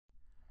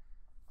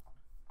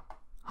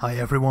Hi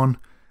everyone,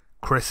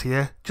 Chris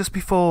here. Just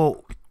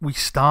before we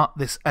start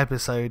this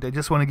episode, I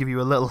just want to give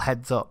you a little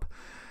heads up.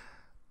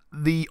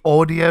 The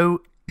audio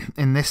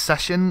in this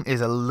session is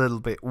a little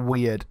bit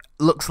weird.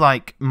 Looks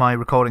like my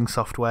recording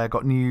software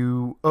got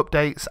new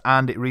updates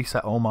and it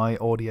reset all my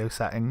audio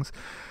settings.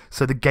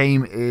 So the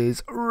game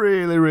is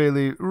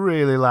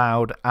really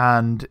loud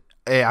and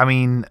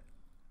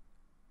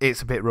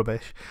it's a bit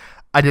rubbish.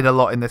 I did a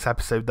lot in this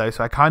episode though,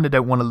 so I kind of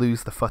don't want to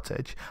lose the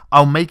footage.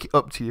 I'll make it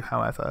up to you,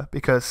 however,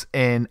 because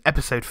in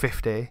episode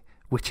 50,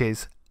 which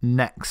is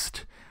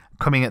next,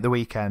 coming at the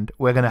weekend,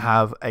 we're going to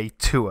have a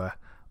tour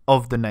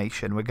of the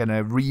nation. We're going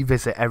to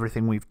revisit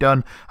everything we've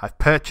done. I've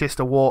purchased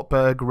a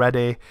Wartburg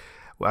ready.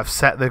 I've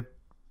set the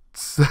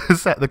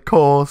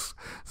course,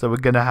 so we're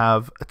going to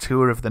have a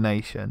tour of the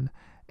nation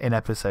in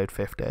episode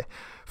 50.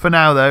 For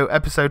now though,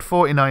 episode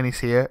 49 is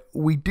here.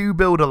 We do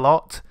build a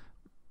lot.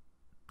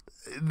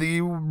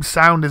 The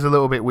sound is a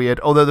little bit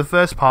weird, although the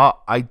first part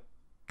I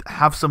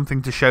have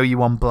something to show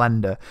you on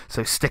Blender,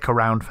 so stick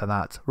around for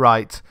that.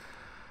 Right,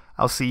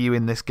 I'll see you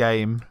in this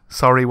game.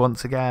 Sorry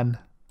once again.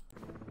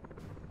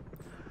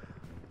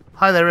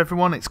 Hi there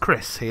everyone, it's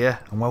Chris here,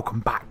 and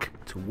welcome back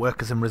to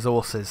Workers and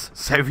Resources,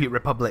 Soviet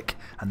Republic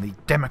and the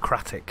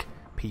Democratic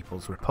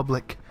People's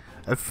Republic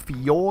of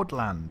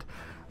Fjordland.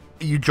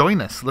 You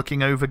join us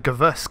looking over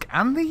Fjordska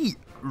and the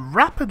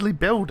rapidly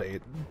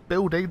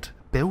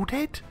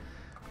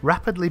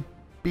rapidly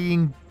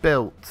being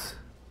built.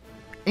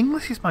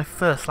 English is my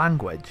first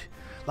language.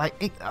 I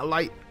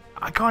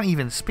can't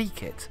even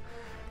speak it.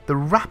 The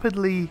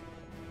rapidly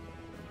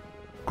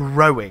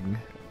growing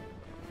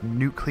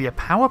nuclear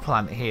power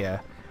plant here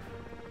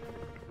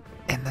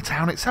in the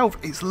town itself.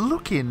 It's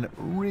looking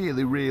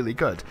really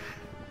good.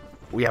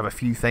 We have a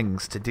few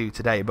things to do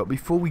today, but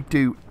before we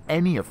do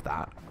any of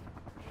that,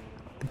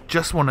 I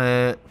just want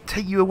to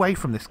take you away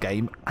from this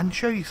game and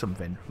show you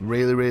something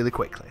really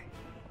quickly.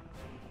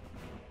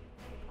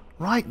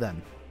 Right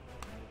then,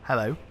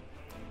 hello.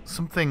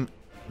 Something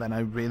that I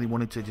really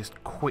wanted to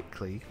just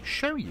quickly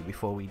show you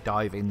before we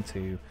dive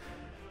into,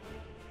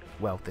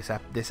 well, this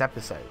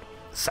episode.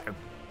 So,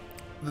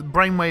 the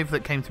brainwave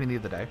that came to me the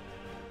other day,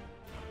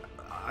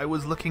 I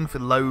was looking for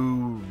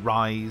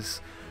low-rise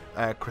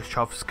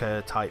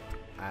Fjordska type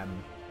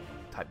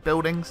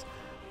buildings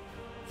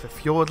for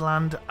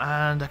Fjordland,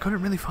 and I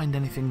couldn't really find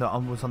anything that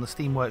was on the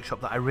Steam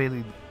Workshop that I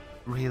really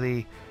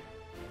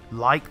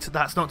liked.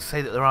 That's not to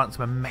say that there aren't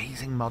some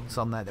amazing mods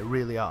on there. There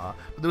really are,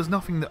 but there was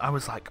nothing that I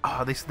was like,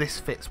 oh, this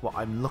fits what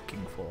I'm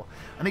looking for.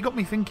 And it got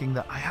me thinking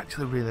that I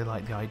actually really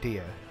like the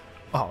idea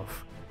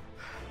of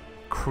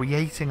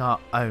creating our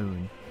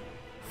own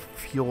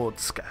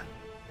Fjordska.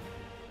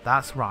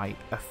 That's right,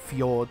 a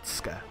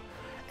Fjordska,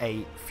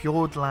 a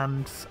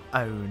Fjordland's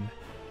own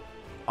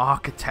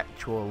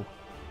architectural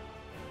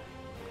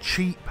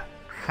cheap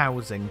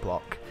housing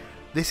block.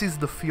 This is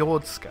the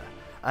Fjordska.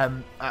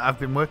 I've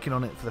been working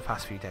on it for the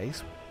past few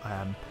days,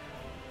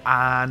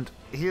 and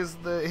here's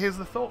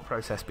the thought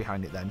process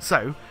behind it then.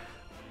 So,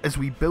 as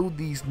we build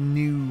these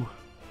new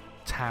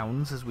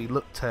towns, as we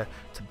look to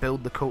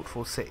build the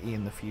cultural city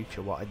in the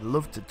future, what I'd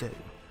love to do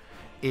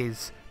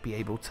is be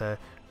able to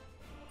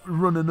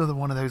run another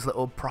one of those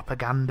little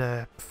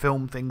propaganda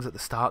film things at the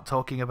start,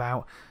 talking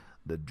about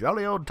the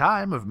jolly old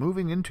time of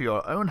moving into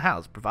your own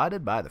house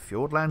provided by the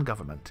Fjordland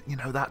government. You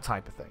know, that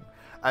type of thing.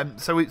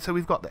 So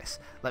we've got this.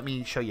 Let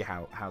me show you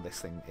how this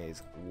thing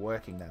is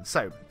working then.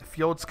 So the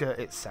Fjordska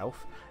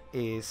itself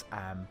is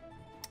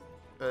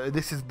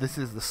this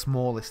is the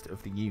smallest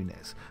of the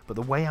units, but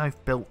the way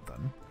I've built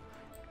them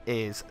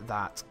is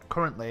that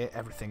currently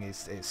everything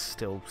is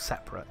still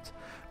separate.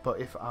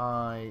 But if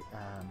I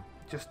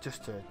just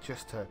to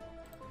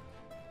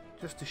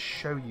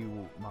show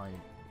you my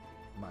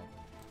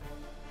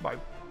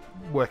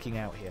working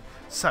out here.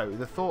 So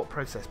the thought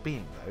process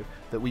being though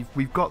that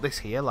we've got this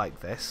here like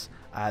this.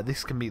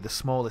 This can be the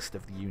smallest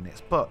of the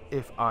units, but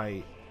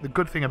the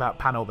good thing about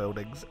panel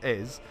buildings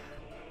is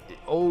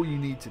all you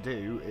need to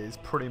do is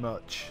pretty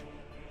much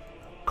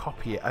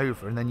copy it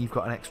over, and then you've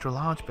got an extra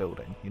large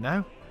building. You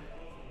know,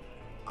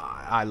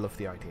 I love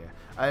the idea.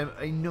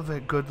 Another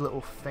good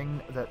little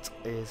thing that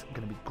is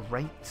going to be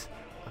great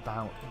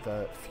about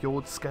the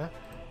Fjordska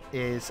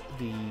is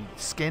the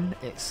skin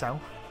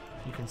itself.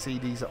 You can see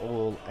these are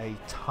all a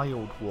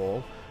tiled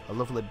wall, a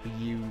lovely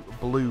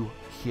blue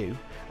hue,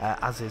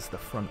 as is the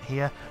front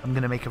here. I'm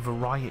going to make a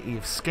variety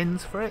of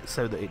skins for it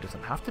so that it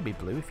doesn't have to be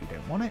blue if you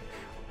don't want it.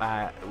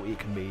 It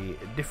can be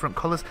different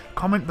colours.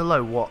 Comment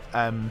below what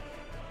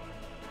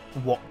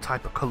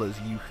type of colours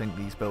you think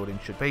these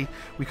buildings should be.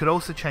 We could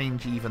also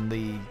change even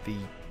the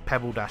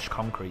pebble dash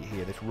concrete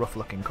here, this rough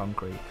looking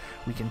concrete.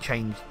 We can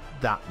change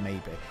that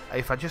maybe.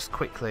 If I just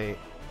quickly...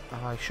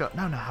 Have I shut?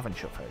 No, I haven't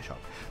shut Photoshop.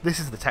 This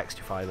is the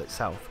texture file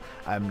itself.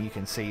 You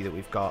can see that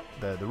we've got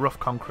the rough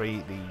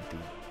concrete, the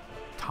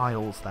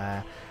tiles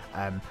there.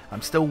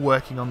 I'm still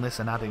working on this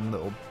and adding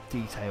little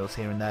details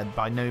here and there.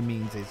 By no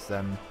means is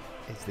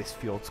is this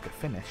Fjordska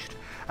finished.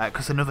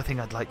 Because another thing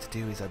I'd like to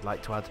do is I'd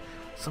like to add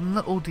some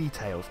little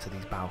details to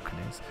these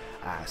balconies,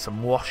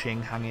 some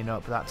washing hanging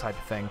up, that type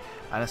of thing,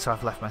 and so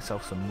I've left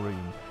myself some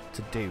room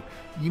to do.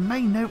 You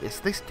may notice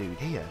this dude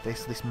here,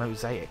 this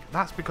mosaic.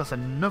 That's because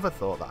another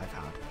thought that I've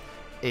had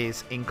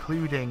is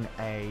including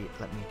a,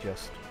 let me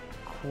just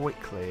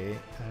quickly,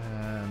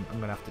 I'm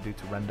going to have to do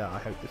to render, I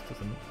hope this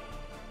doesn't...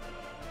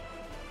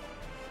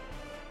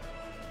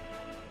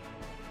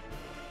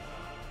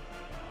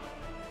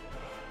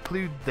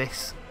 include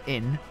this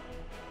in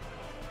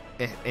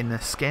the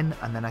skin,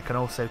 and then I can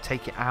also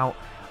take it out,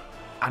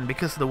 and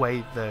because of the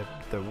way the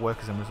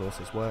workers and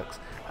resources works,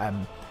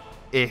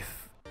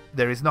 if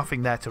there is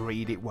nothing there to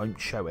read, it won't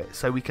show it,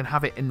 so we can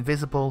have it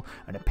invisible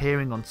and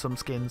appearing on some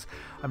skins.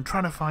 I'm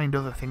trying to find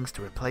other things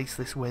to replace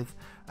this with,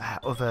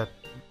 other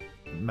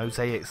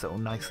mosaics that will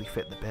nicely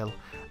fit the bill,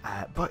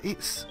 but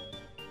it's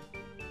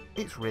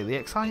really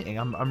exciting.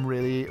 I'm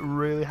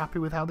really happy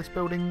with how this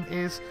building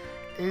is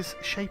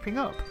shaping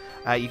up.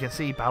 You can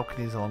see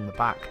balconies along the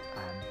back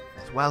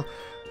as well.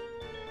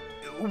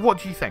 What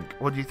do you think?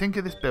 What do you think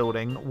of this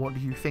building? What do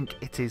you think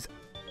it is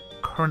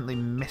currently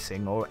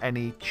missing, or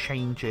any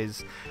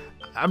changes?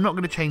 I'm not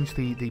going to change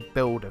the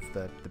build of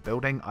the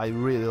building. I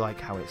really like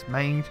how it's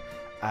made.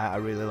 I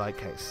really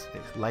like its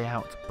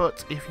layout.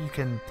 But if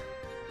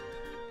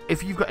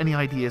you've got any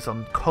ideas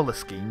on colour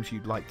schemes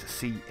you'd like to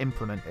see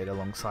implemented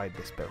alongside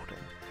this building,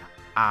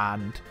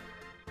 and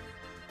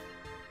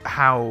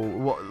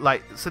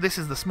so this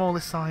is the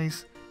smallest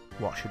size.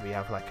 What should we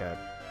have, like a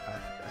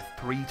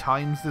 3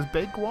 times as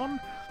big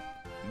one?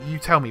 You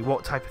tell me,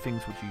 what type of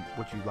things would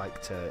you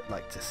like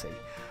to see?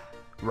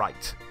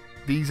 Right,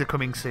 these are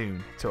coming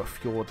soon to a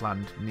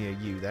Fjordland near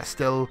you. They're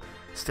still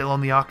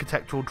on the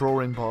architectural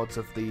drawing boards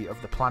of the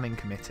planning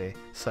committee,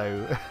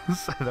 so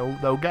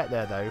they'll get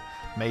there though.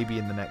 Maybe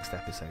in the next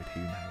episode,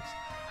 who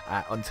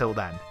knows? Until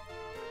then,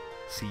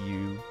 see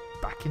you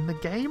back in the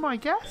game, I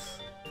guess.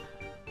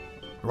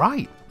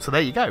 Right, so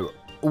there you go.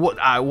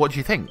 What do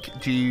you think?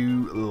 Do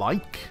you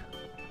like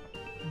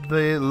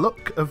the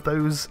look of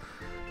those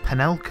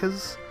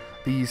panelkas,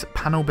 these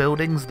panel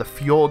buildings, the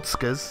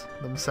Fjordskas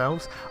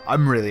themselves?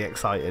 I'm really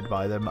excited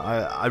by them.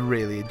 I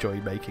really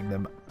enjoy making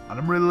them, and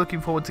I'm really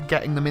looking forward to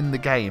getting them in the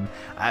game,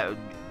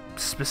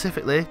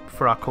 specifically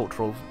for our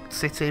cultural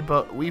city,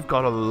 but we've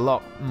got a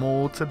lot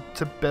more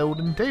to build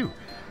and do.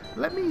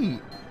 Let me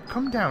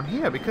come down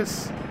here,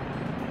 because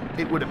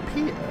it would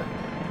appear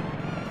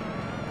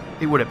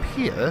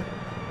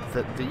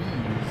that these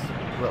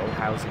little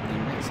housing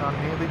units are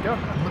nearly done.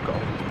 And look at all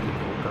these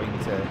people going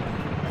to,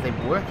 are they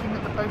working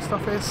at the post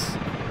office?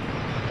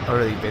 Or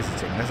are they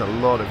visiting? There's a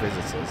lot of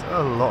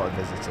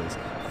visitors.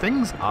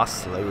 Things are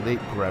slowly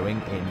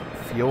growing in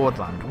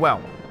Fjordland.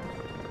 Well,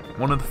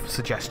 one of the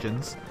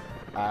suggestions,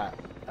 I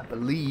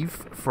believe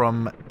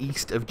from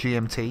east of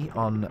GMT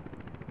on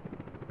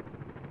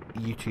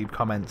YouTube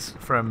comments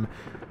from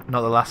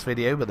not the last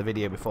video but the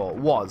video before,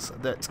 was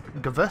that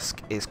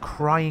Fjordska is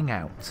crying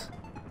out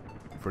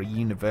for a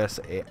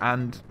university,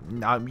 and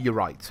you're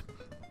right.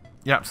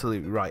 You're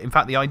absolutely right. In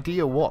fact, the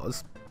idea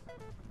was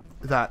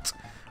that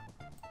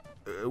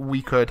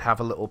we could have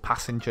a little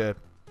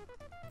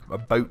a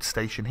boat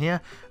station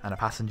here and a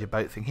passenger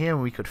boat thing here,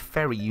 and we could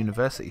ferry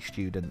university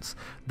students.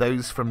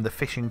 Those from the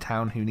fishing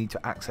town who need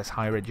to access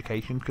higher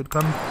education could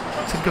come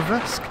to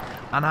Fjordska,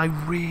 and I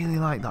really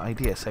like that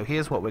idea. So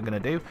here's what we're going to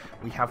do.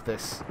 We have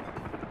this,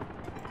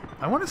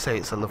 I want to say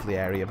it's a lovely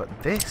area,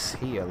 but this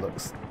here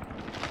looks...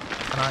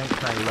 Can I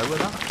lower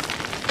that?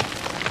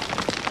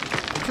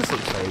 It just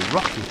looks very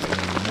rocky to me,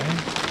 you know?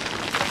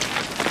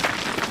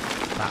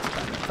 That's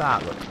better. That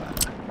looks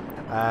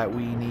better.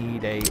 We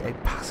need a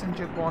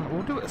passenger one.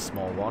 We'll do it a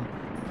small one.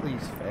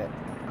 Please fit.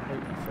 I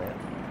hope you fit.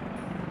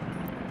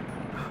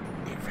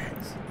 It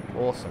fits.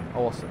 Awesome.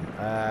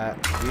 Yeah,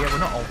 we're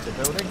not altar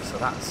building, so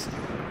that's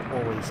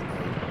always a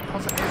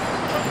positive.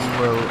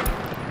 We'll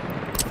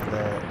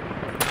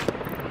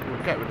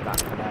get rid of that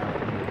for now,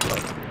 and we'll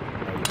put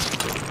a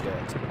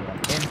dirt one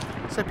in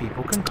so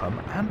people can come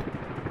and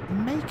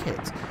make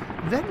it.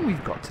 Then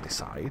we've got to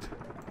decide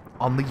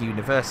on the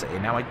university.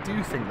 Now, I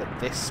do think that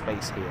this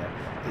space here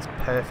is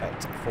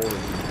perfect for a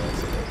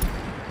university.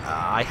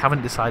 I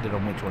haven't decided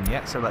on which one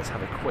yet, so let's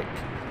have a quick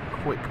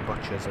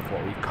butchers of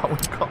what we've got.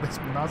 We've got this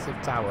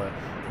massive tower,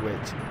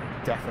 which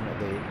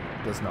definitely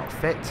does not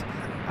fit.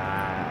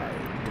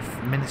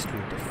 Ministry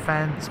of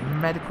Defence,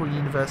 Medical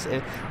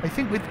University. I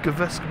think with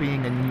Fjordska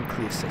being a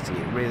nuclear city,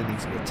 it really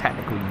needs to be a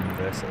technical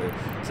university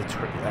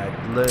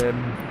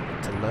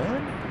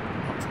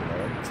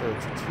to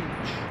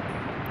teach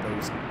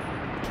those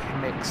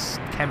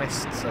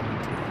chemists and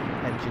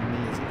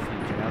engineers in the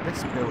future. Now,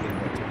 this building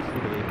looks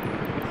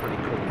pretty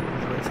cool.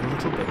 It's a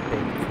little bit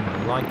big for my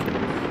liking.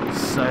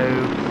 So,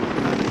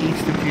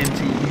 east of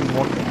GMT, you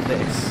want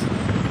this.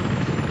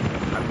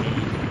 I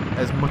mean,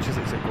 as much as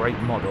it's a great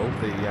model,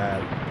 the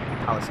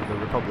Palace of the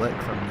Republic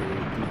from the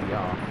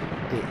DDR,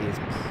 it is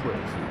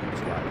pretty huge.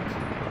 Like,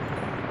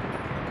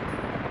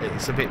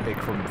 it's a bit big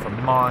from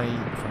my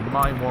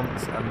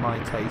wants and my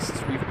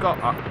tastes. We've got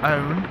our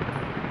own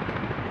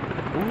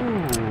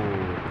Ooh.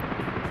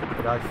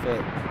 Could I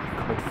fit? I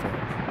could fit.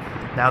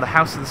 Now, the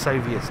House of the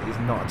Soviets is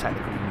not a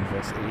technical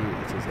university.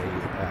 It is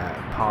a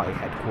party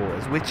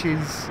headquarters, which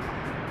is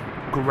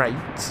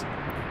great.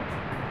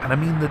 And I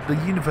mean, the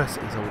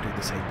universities all do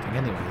the same thing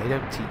anyway. They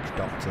don't teach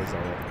doctors or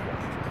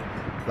whatever.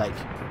 Like,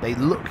 they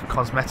look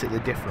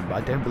cosmetically different, but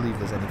I don't believe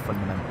there's any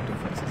fundamental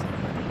differences in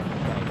them.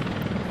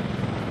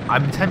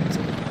 I'm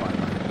tempted by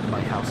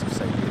my House of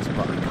Soviets,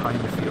 but I kind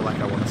of feel like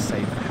I want to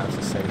save the House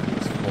of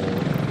Soviets for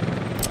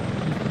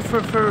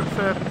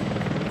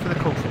the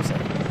cultural sake.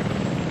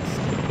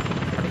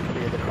 And it could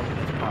be the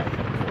Communist Party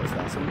headquarters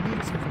there, so we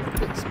need something a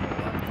bit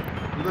smaller,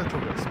 a little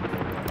bit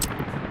smaller.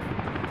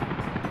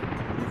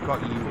 We've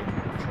got you in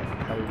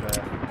Over.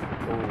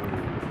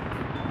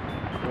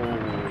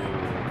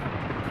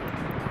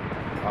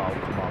 Oh,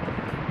 come on.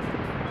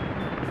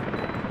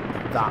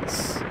 That's...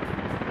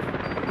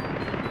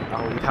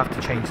 Oh, we'd have to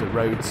change the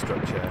road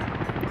structure,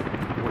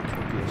 which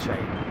would be a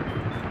shame.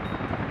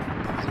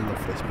 I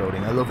love this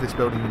building. I love this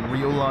building in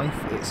real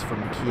life. It's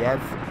from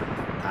Kiev.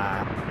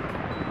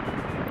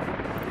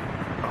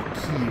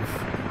 Kiev.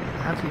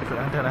 How do you put?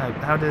 I don't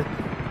know.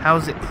 How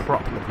is it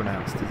properly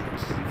pronounced? Is it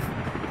Kiev?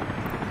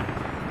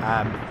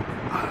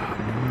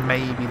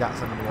 Maybe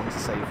that's another one to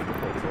save for the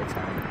cultural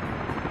town.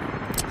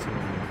 Two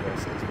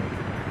universities, maybe.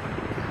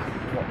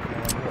 What are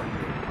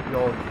you?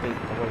 You're the big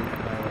boy.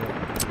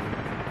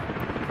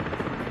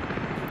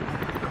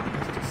 God,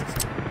 there's just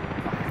so many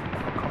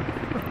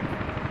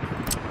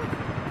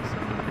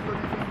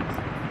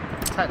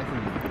technical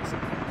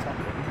university.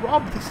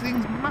 Rob, this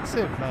thing's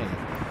massive, mate.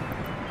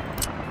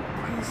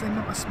 Why is there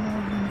not a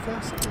small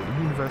university? A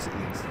university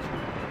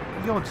institute?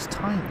 You're just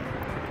tiny.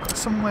 Got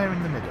somewhere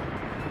in the middle.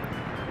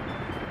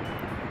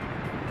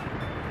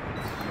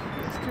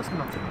 There's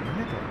nothing in the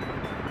middle.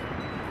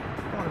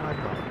 What have I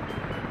got?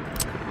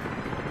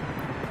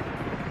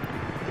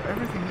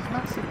 Everything is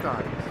massive,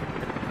 guys.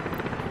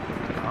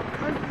 I can't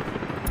cope.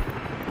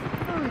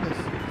 Oh,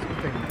 there's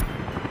something.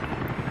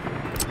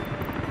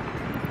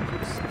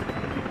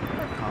 I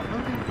can't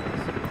believe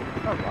this.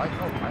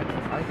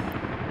 Alright.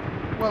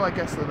 Well, I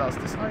guess that's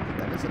decided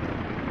then, isn't it?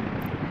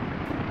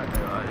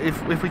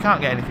 If we can't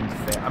get anything to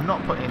fit, I'm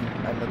not putting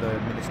another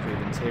Ministry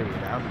of Interior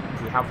down.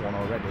 We have one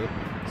already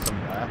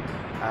somewhere.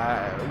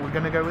 We're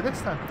going to go with this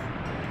then.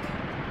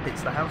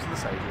 It's the House of the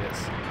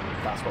Soviets.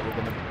 That's what we're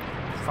going to...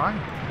 Fine.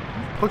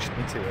 You've pushed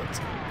me to it.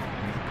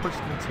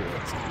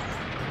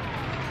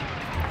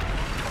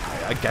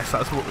 I guess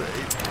that's what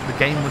the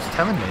game was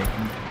telling me.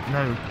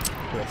 No,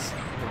 Chris,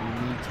 what you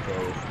need to do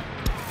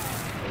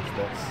is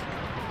this.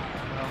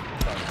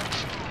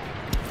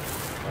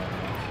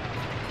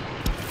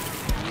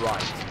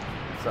 Right.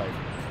 So,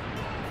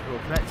 we'll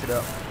connect it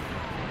up.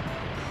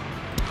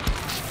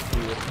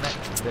 We will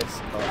connect this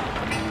up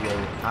and we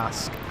will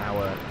ask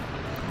our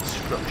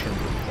construction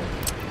people,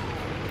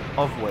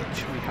 of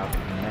which we have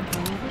many,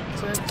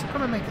 to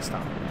come and make a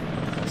start.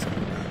 So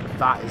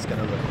that is going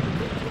to look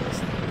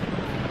ridiculous.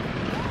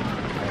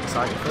 I'm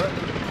excited for it.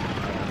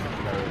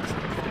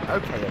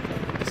 Okay.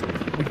 So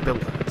we've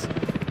built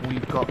that.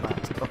 We've got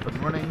that up and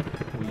running.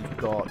 We've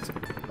got...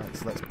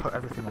 Let's put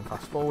everything on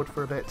fast forward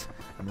for a bit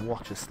and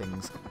watch as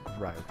things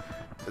grow.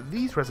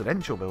 These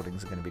residential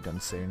buildings are going to be done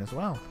soon as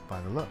well, by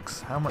the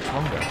looks. How much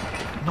longer?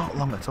 Not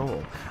long at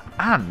all.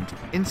 And,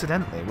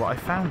 incidentally, what I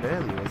found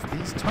earlier was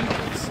these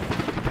tunnels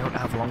don't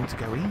have long to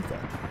go either.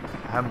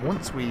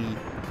 Once we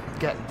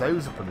get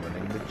those up and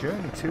running, the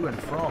journey to and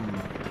from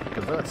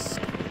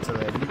Fjordska to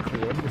the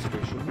nuclear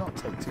industry should not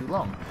take too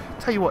long.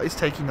 Tell you what is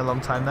taking a long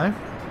time though,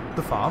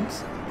 the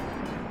farms.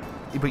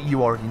 But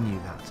you already knew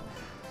that.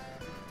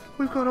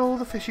 We've got all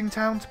the fishing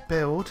town to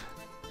build.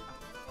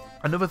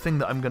 Another thing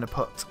that I'm going to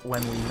put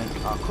when we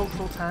make our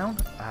cultural town,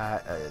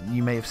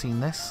 you may have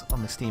seen this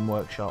on the Steam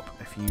Workshop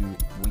a few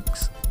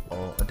weeks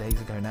or days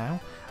ago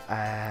now.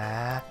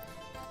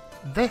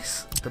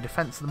 This, the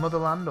Defence of the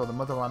Motherland, or the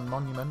Motherland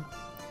Monument.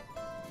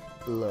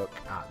 Look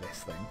at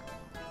this thing.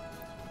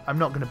 I'm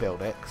not going to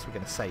build it because we're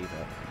going to save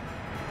it.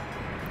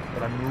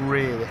 But I'm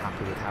really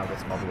happy with how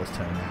this model has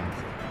turned out.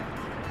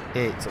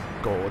 It's a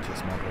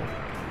gorgeous model.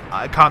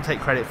 I can't take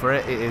credit for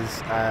it. It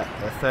is a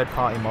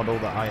third-party model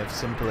that I have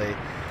simply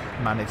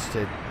managed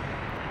to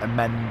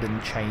amend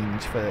and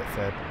change for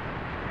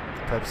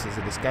purposes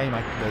of this game.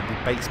 The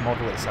base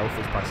model itself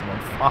is by someone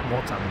far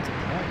more talented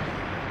than I,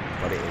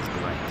 but it is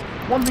great.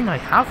 One thing I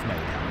have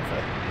made,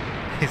 however,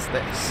 is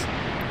this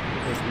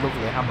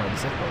lovely hammer and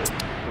sickle,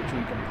 which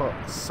we can put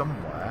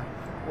somewhere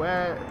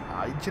where,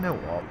 do you know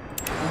what?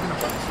 We're going to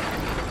put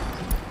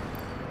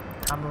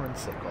hammer and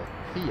sickle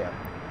here.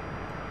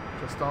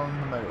 Just on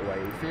the motorway.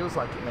 It feels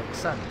like it makes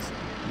sense.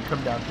 You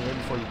come down here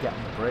before you get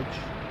on the bridge,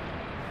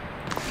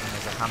 and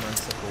there's a hammer and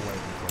sickle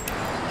waiting for you.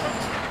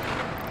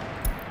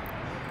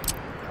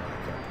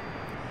 Okay.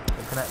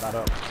 We'll connect that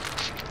up,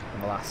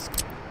 and we'll ask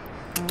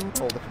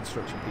all the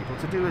construction people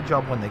to do a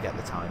job when they get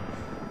the time.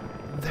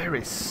 There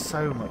is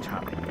so much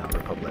happening in our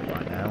Republic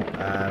right now.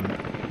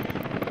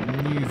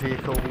 New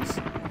vehicles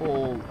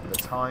all the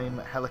time,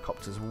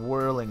 helicopters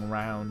whirling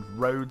around,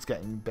 roads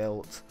getting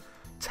built.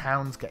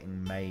 town's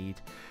getting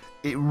made.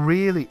 It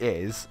really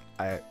is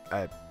a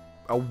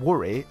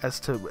worry as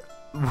to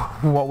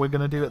what we're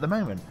going to do at the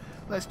moment.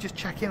 Let's just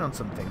check in on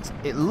some things.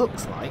 It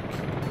looks like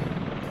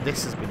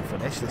this has been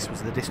finished. This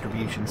was the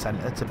distribution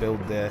centre to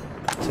build to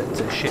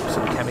ship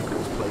some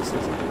chemicals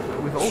places.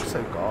 But we've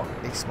also got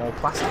a small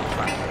plastics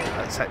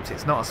factory, except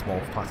it's not a small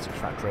plastics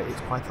factory,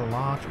 it's quite a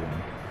large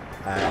one,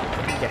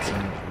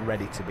 getting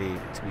ready to be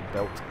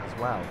built as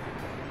well.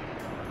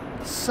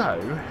 So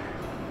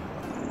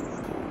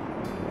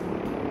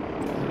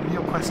the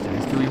real question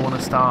is, do we want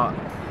to start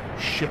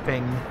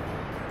shipping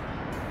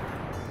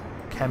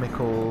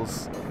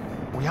chemicals?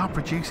 We are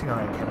producing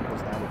our own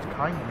chemicals now, which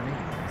kind of means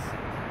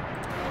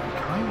we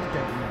kind of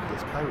don't need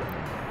this boat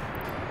anymore.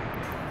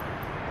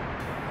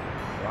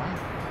 Right?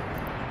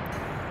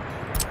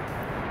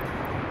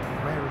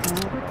 Where is this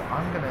boat?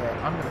 I'm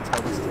gonna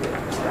tell this to get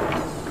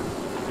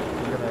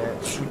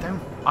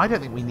I don't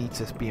think we need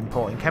to be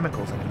importing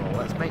chemicals anymore.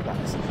 Let's make that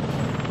decision.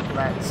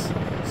 Let's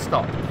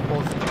stop.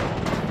 Pause it.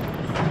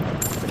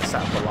 Let's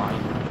set up a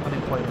line.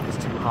 Unemployment is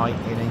too high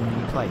in a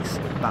new place.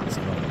 That's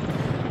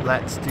annoying.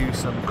 Let's do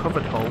some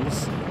covered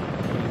hulls. We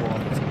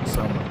want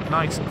some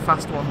nice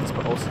fast ones,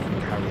 but also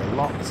can carry a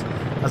lot.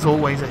 As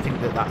always, I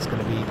think that's going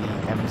to be the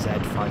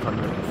MZ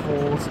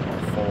 504s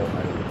or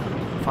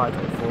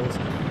 504s.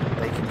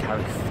 They can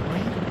carry 3.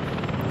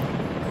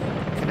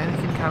 Can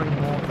anything carry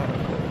more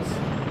chemicals?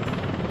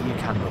 You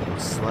can, but you're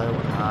slow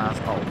as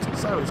alt.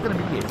 So it's going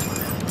to be you.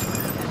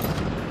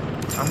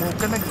 And we're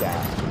going to get,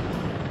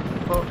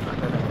 I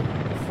don't know,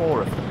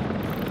 4 of them.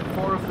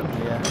 4 of them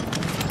here.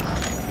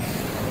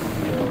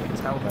 We'll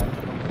tell them.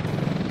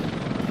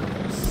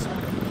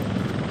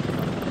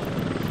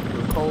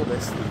 We'll call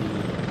this the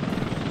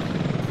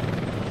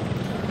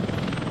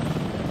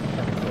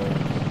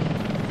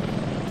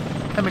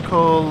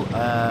chemical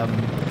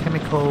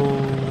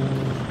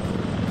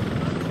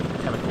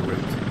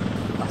route.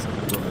 That's a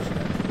rubbish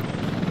name.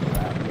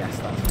 Yes,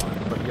 that's fine.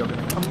 But you're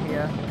going to come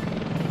here.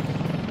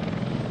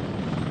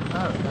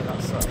 Oh, no, that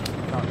sucks. You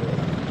can't do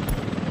that.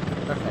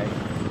 Okay.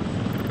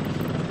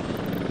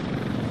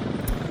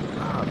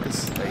 Because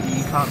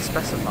you can't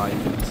specify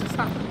things. Is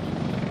that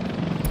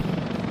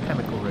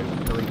chemical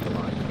route? Delete the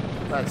line.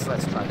 Let's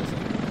try this.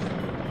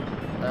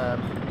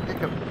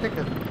 Pick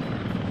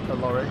a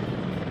lorry.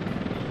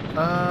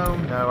 Oh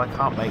no, I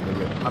can't make the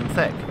route. I'm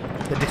thick.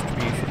 The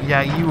distribution.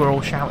 Yeah, you were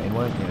all shouting,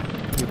 weren't you?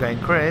 You're going,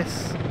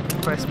 Chris,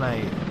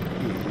 mate.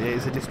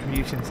 It's a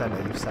distribution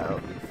centre you've set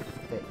up. You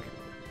thick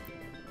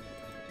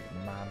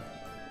man.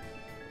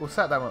 We'll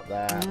set them up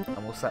there,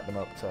 and we'll set them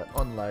up to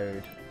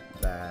unload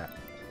their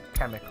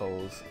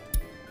chemicals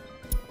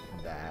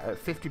there. At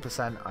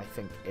 50%, I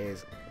think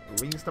is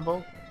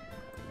reasonable.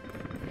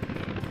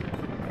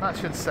 That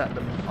should set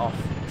them off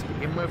to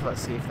begin with.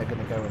 Let's see if they're going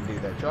to go and do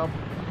their job.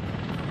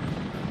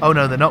 Oh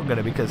no, they're not going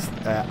to, because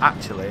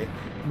actually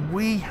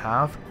we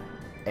have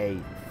a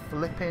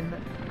flipping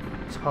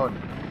ton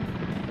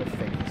of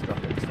things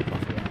dropping stuff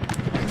off here.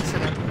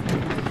 Incidentally,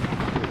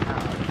 we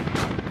have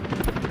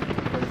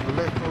those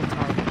little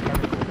tiny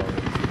chemical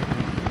lorries.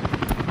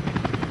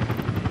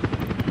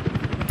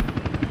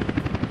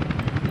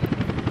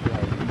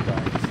 Yeah, you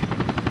guys.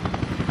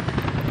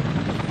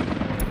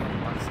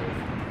 Massive.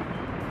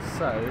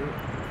 So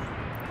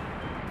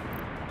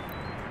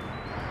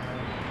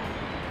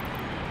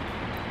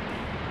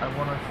I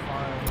want to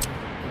find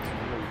this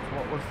route.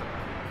 What was that?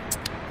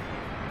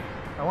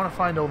 I want to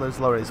find all those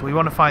lorries. We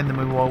want to find them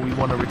or we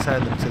want to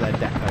return them to their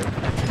depot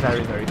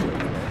very, very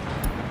quickly.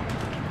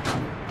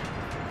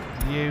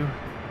 You.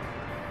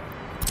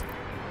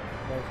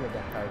 There's your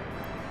depot.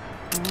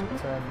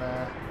 Return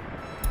there.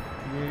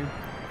 You.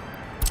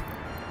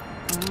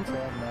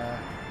 Return there.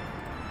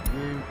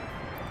 You.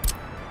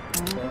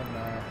 Return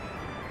there.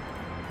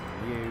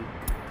 You.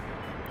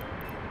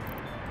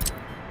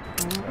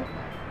 Return there.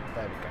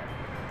 There we go.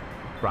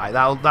 Right,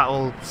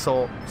 that'll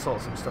sort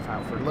some stuff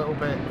out for a little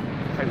bit.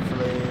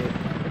 Hopefully,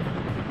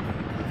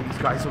 these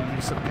guys will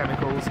use some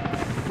chemicals.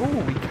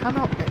 Ooh, we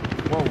cannot.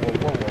 Whoa!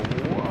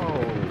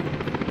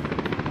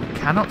 We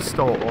cannot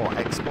store or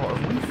export.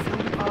 Have we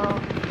filled our?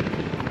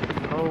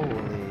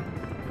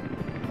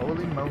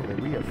 Holy moly!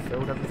 We have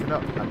filled everything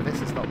up, and this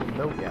has not been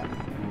built yet.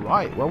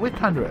 Right. Well, we're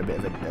kind of at a bit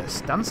of a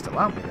standstill,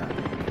 aren't we? Then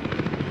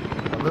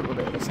a little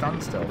bit of a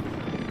standstill.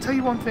 Tell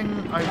you one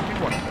thing, I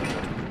do want to build.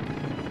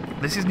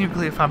 This is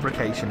nuclear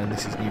fabrication and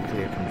this is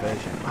nuclear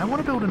conversion. I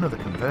want to build another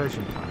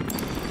conversion plant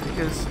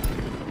because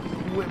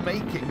we're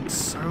making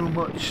so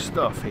much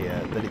stuff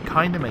here that it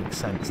kind of makes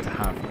sense to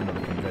have another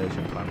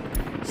conversion plant.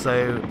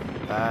 So,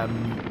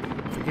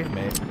 forgive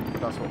me,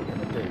 that's what we're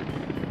going to do.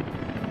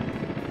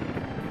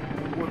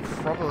 We're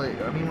probably,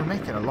 I mean, we're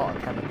making a lot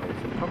of chemicals.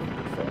 We probably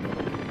could fit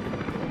another chemical.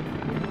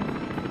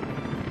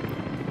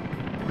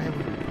 Where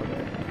would we put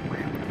it?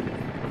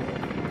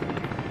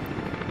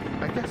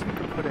 I guess we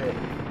could put it.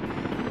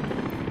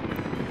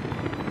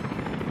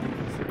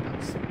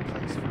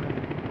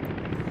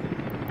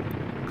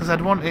 Because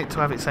I'd want it to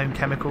have its own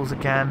chemicals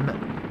again.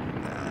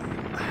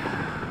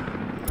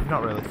 I've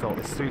not really thought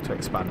this through to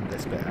expand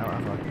this bit out,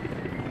 have I?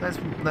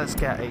 Let's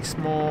get a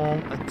tiny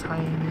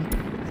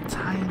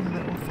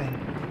little thing.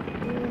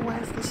 Oh,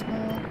 where's the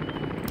small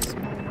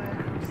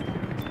warehouse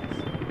there?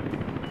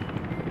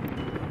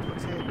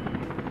 What's it?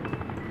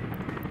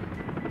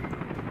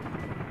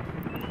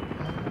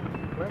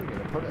 Where are we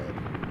going to put it?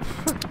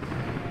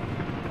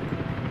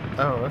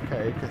 Oh,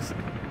 okay, because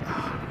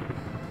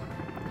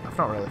I've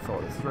not really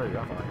thought this through,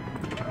 have I?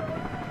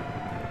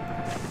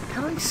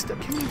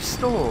 Can you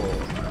store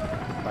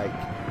like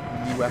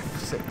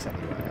UF6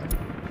 anywhere?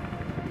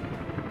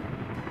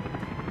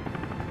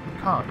 You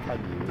can't, can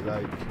you?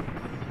 Like,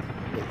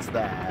 it's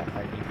there,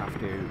 and you have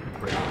to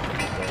bring it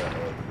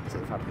to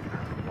the fabric.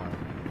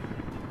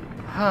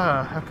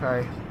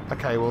 Okay.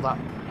 Okay, well that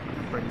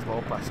brings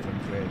more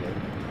questions, really.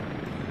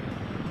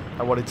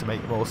 I wanted to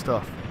make more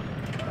stuff.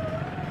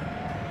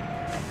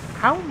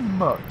 How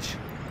much,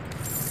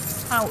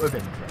 out of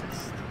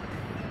interest,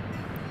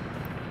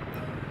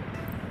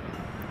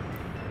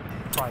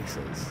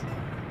 prices,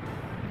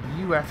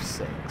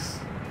 UF6.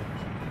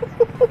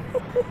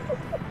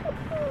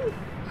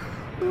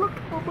 Look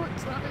how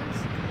much that is.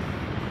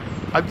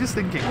 I'm just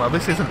thinking, well,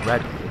 this isn't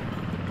ready,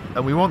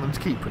 and we want them to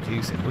keep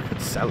producing. We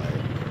could sell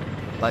it.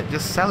 Like,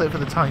 just sell it for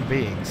the time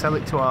being. Sell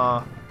it to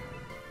our,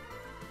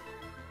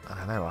 I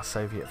don't know, our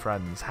Soviet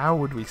friends. How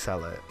would we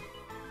sell it?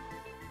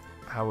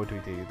 How would we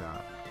do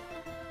that?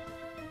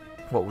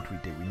 What would we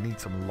do? We need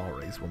some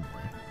lorries, wouldn't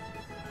we?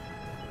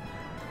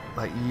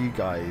 Like, you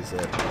guys,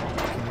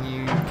 can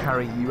you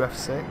carry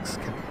UF6?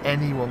 Can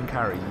anyone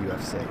carry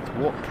UF6?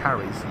 What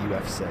carries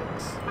UF6?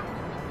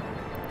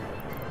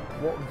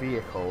 What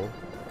vehicle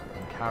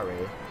can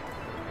carry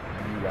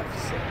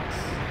UF6?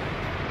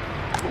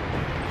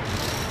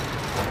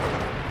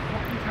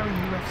 What can carry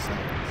UF6?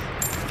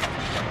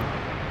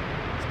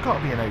 It's got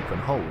to be an open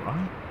hull,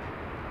 right?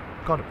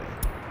 Got to be.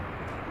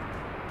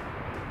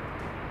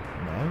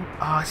 No?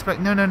 Oh, I expect...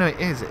 No, it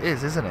is,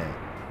 isn't it?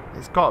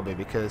 It's got to be,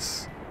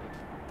 because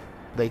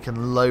they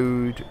can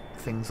load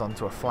things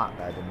onto a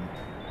flatbed and...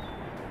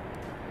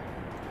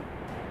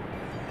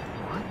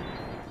 What?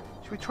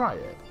 Should we try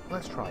it?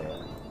 Let's try it.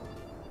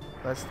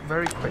 Let's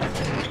very quickly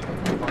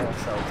buy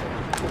ourselves a...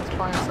 Let's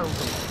buy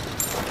ourselves a...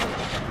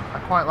 I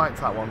quite liked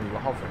that one we were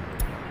hovering.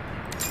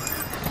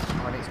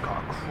 Oh, and it's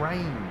got a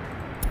crane.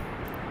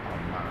 Oh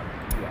man,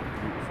 yeah,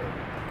 beautiful.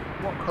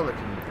 What colour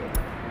can you do?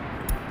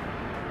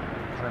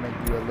 Can I make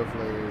you a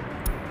lovely...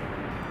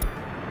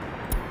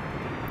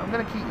 I'm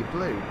going to keep you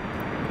blue.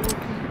 We'll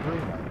keep you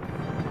blue, mate.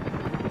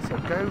 So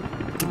go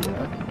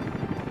here,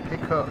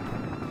 pick up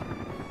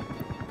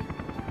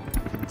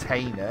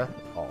container.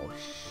 Oh,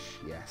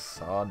 yes,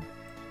 son.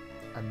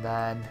 And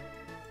then,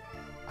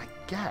 I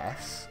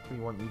guess we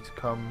want you to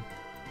come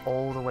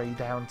all the way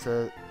down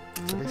to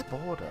this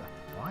border,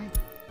 right?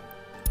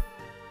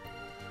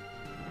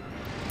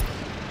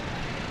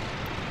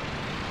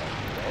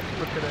 Oh,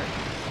 look at it.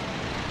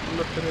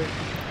 Look at it.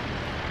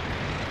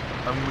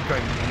 And we're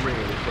going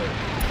really quick.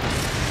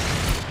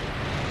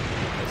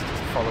 Let's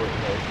just follow it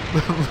more.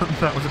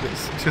 That was a bit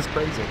just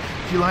crazy.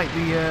 Do you like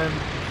the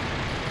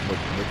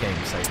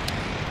game's sake?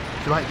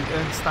 Do you like the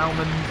Ernst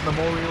Staumann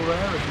Memorial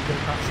there as you go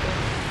past it?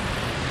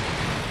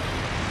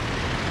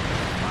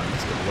 Man,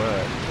 this could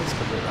work. This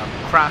could work.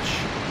 Crash!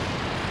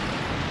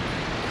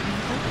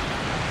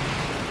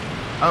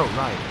 Oh,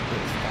 right.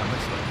 It's down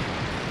this way.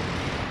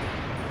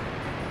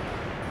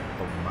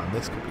 Oh man,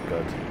 this could be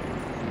good.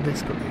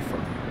 This could be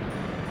fun.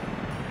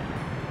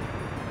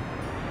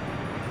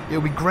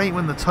 It'll be great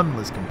when the tunnel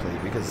is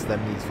complete, because then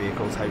these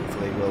vehicles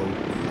hopefully will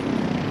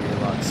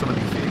realise, some of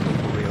these vehicles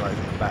will realise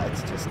it's better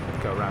to just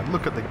go around.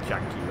 Look at the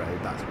janky road,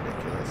 that's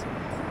ridiculous.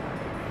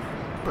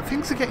 But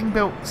things are getting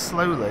built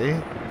slowly,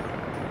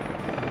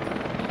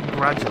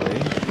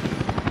 gradually.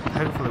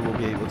 Hopefully we'll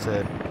be able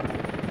to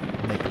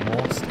make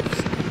more stuff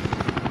soon.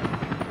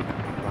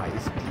 Right,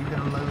 are you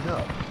going to load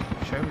up?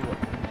 Show me where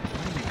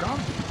have you gone?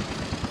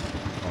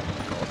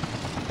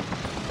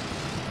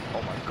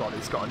 Oh my god,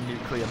 it's got a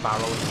nuclear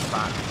barrel in its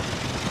back.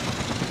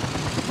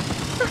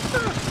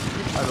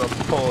 I love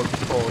pause.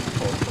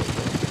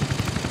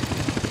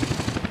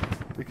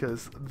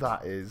 Because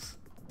that is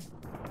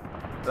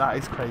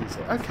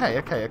crazy.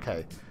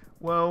 Okay.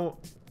 Well,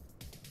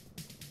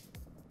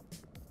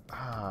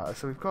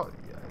 so we've got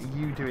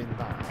you doing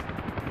that.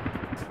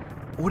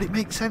 Would it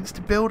make sense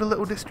to build a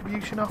little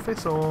distribution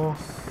office, or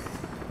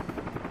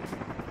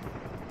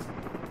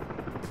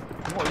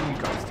what are you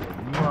guys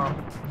doing?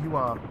 You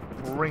are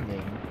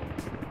bringing.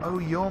 Oh,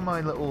 you're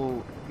my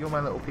little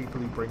people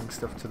who bring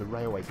stuff to the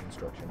railway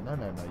construction. No,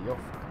 you're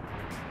fine.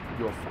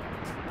 You're fine.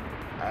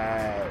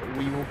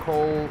 We will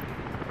call.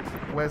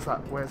 Where's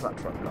that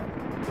truck gone?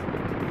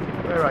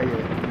 Where are you,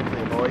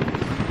 nuclear boy?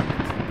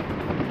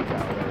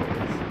 Yeah, there it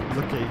is.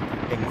 Looking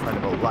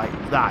incredible. Like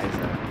that is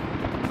it.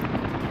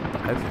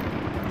 Okay,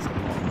 that's a lot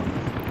of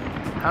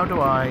money. How do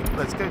I?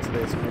 Let's go to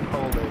this. We'll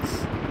call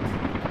this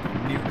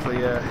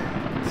nuclear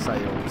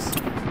sales.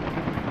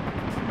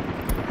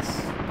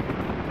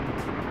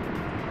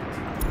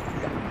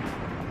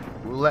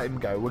 we'll let him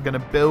go. We're gonna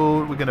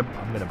build. I'm gonna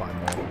buy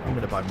more. I'm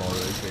gonna buy more of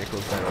those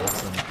vehicles. They're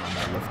awesome, and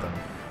I love them.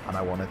 And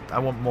I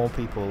want more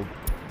people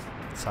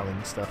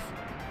selling stuff.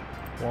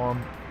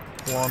 One,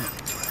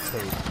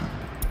 two.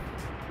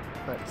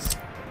 Let's.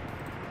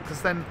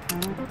 Because then,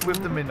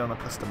 with them in on a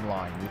custom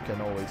line, we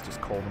can always just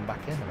call them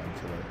back in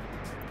eventually.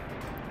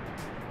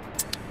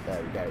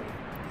 There we go.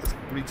 Let's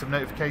read some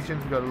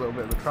notifications. We've got a little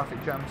bit of a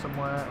traffic jam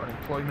somewhere.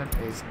 Unemployment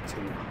is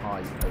too high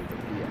over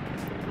here.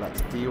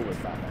 Let's deal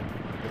with that then.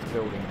 This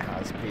building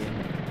has been...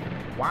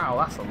 Wow,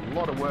 that's a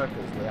lot of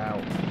workers without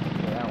work.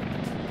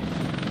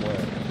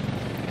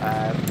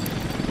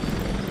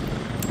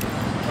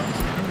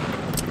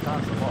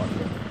 That's a lot of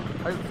them.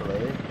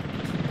 Hopefully,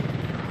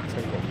 I'll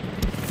tell you what,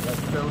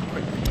 let's build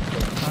quickly.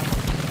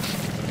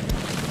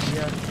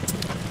 Yeah.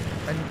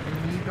 And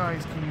you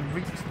guys, can you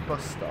reach the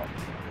bus stop?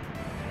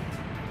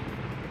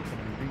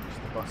 Reach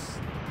the bus.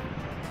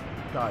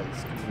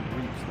 Guys, can you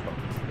reach the bus?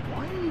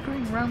 Why are you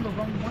going round the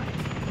wrong way?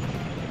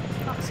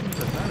 That seems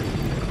a very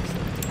weird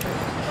thing to do.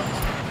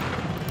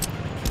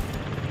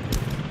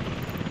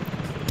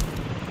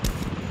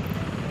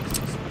 Let's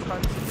just try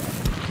this again.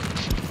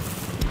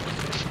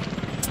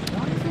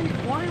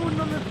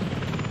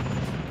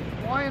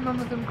 Why are none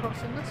of them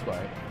crossing this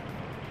way?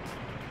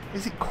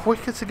 Is it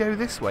quicker to go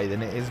this way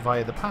than it is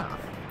via the path?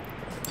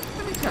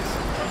 Let me test.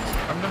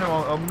 I'm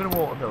gonna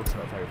water build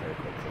something very, very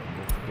quickly.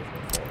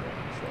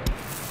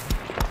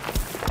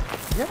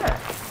 Yeah.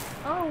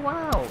 Oh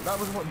wow, that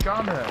was what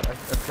Jana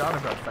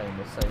got famous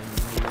was saying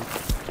in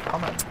the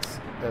comments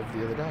of the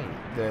other day.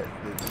 That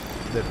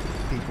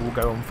people will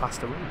go on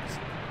faster routes.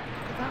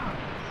 Look at that.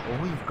 Well,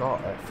 we've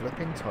got a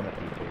flipping ton of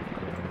people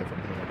coming and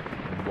living here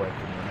and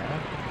working in there.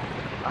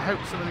 I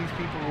hope some of these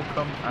people will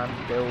come and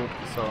build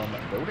some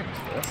buildings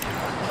first.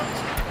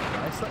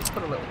 Nice. Let's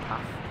put a little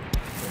path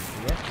in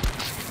here.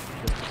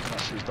 Just to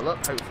connect people up.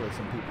 Hopefully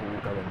some people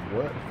will go and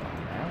work there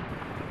now.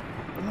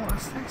 And what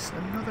is this?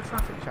 Another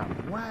traffic jam.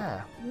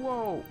 Where?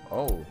 Whoa.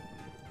 Oh.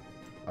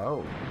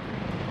 Oh.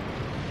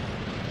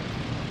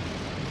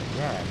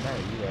 Yeah, no,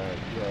 yeah.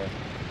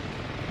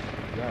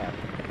 Yeah.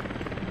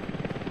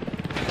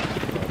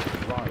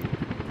 You're right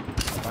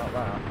about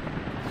that.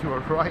 You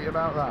were right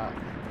about that.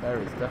 There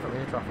is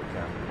definitely a traffic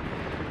jam.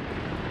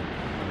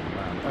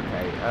 Wow.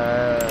 Okay,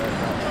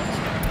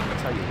 I'll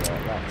tell you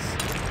what, let's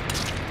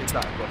get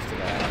that across to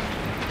there.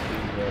 We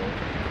will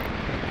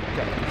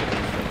get it.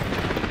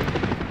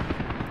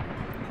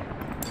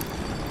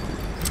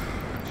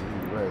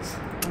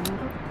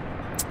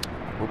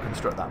 We'll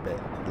construct that bit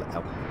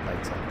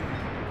later.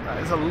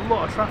 There's a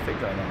lot of traffic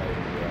going on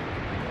over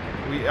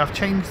here. I've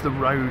changed the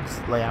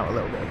roads layout a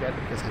little bit again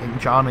because I think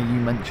Jana, you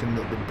mentioned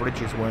that the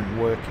bridges weren't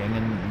working,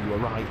 and you were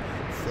right.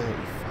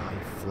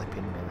 35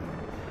 flipping million.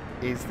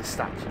 Is the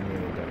statue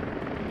nearly done?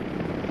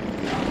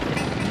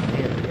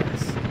 Nearly,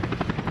 yes.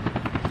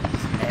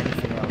 Is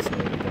anything else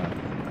nearly done?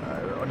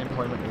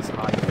 Unemployment is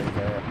high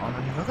over on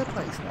another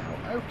place now.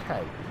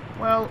 Okay.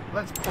 Well,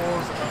 let's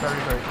pause very,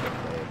 very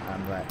quickly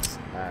and let's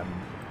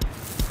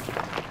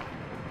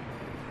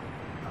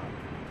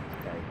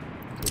okay,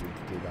 we need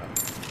to do that.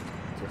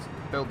 Just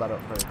build that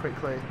up very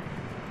quickly.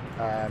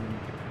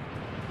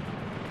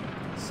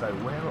 So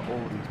where are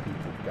all these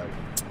people going?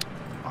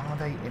 Are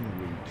they in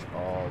reach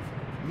of...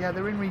 Yeah,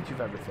 they're in reach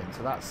of everything,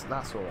 so that's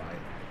alright.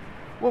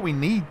 What we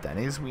need then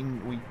is we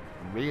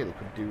really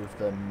could do with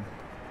them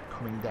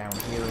coming down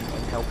here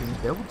and helping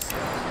build stuff.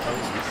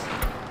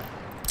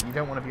 Please. You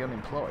don't want to be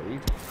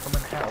unemployed. Come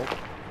and help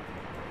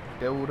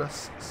build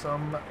us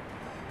some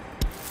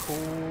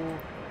cool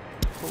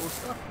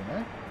stuff, you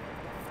know?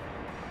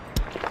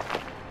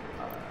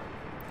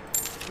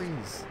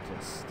 Please,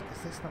 just...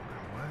 Is this not going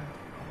to work?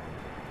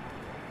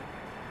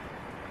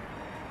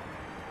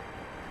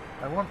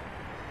 I want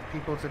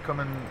people to come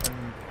and...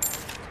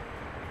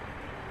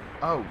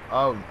 Oh,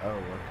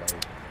 okay.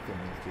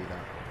 Didn't mean to do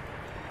that.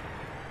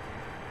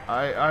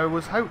 I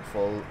was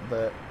hopeful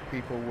that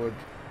people would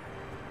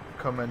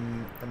come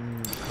and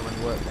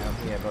work down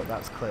here, but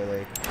that's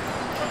clearly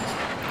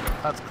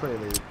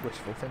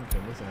wishful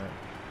thinking, isn't it?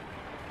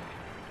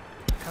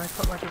 Can I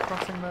put like a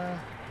crossing there?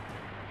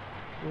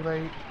 Will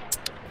they?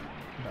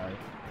 No.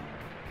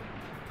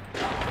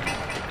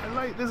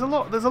 Like, there's a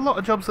lot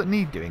of jobs that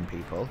need doing,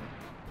 people.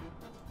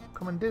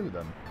 Come and do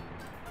them.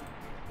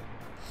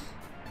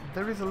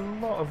 There is a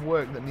lot of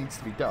work that needs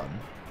to be done.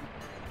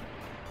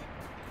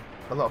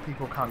 A lot of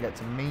people can't get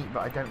to meat,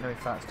 but I don't know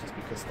if that's just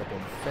because they're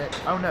being fit.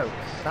 Oh no,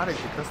 that is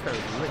because there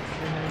is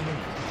literally no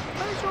meat.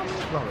 Where's your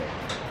meat lorry?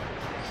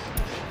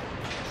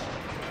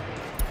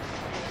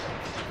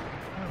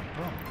 Oh,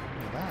 wrong.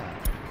 Look at that.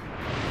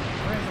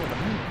 Where's all the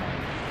meat,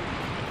 mate?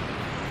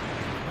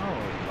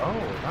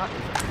 Oh, that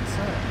is a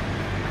concern.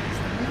 Where's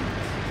the meat?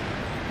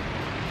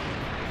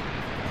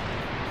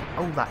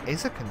 Oh, that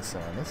is a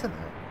concern, isn't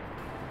it?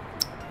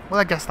 Well,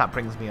 I guess that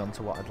brings me on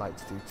to what I'd like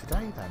to do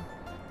today, then.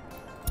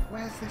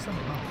 Where's this on?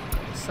 Oh,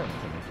 there's so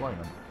much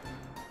unemployment.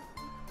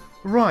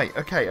 Right,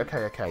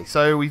 okay.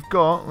 So we've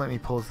got... Let me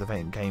pause the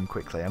game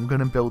quickly. I'm going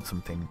to build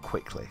something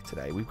quickly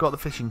today. We've got the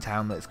fishing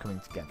town that's coming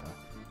together.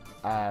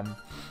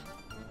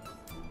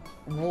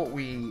 what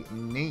we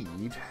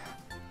need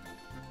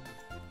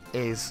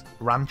is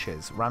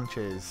ranches.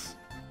 Ranches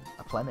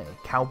are plenty.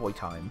 Cowboy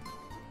time.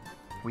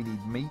 We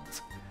need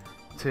meat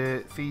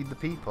to feed the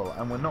people,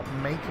 and we're not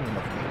making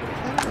enough meat.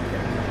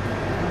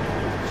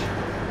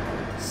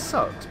 Which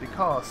sucks,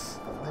 because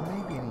there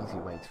may be an easy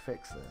way to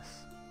fix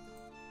this.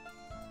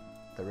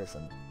 There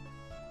isn't.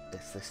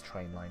 It's this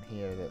train line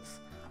here that's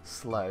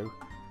slow.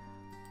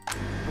 But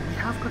we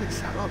have got it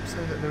set up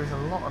so that there is a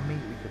lot of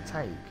meat we could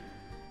take.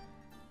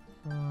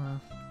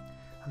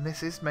 And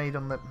this is made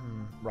on the...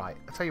 right,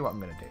 I'll tell you what I'm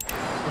going to do.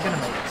 We're going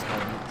to make a small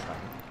meat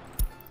train.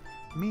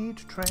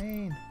 Meat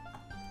train!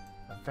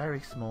 A very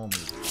small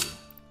meat train.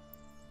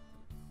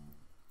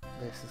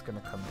 This is going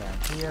to come down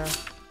here.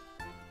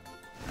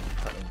 And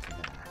put into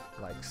there.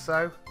 Like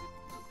so.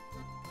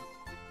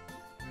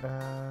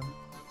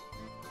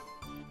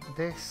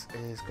 This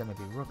is going to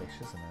be rubbish,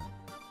 isn't it?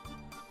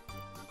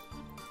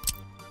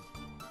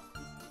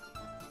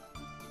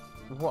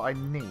 What I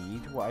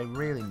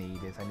really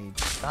need is I need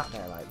that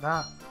there like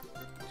that.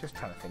 Just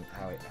trying to think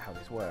how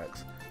this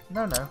works.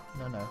 No, not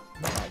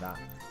like that.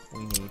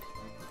 We need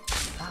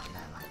that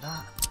there like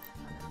that,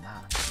 and then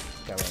that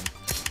going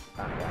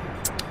that way.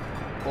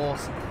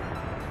 Awesome.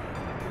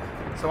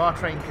 So our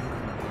train can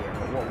come here,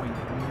 but what we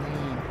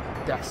need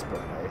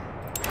desperately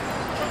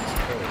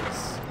is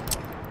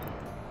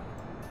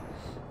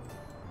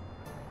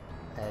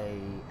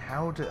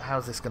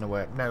how's this going to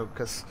work? No,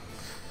 because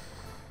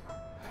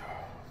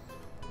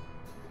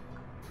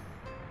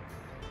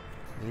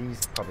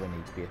these probably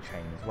need to be a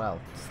chain as well.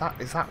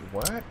 Does that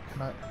work?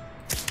 Can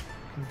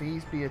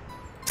these be a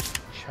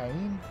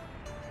chain?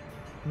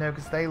 No,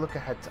 because they look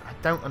ahead to... I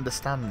don't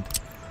understand.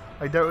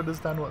 I don't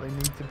understand what they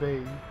need to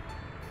be.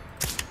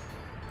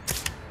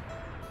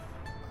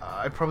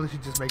 I probably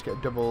should just make it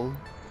a double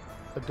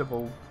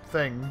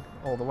thing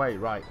all the way,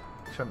 right?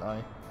 Shouldn't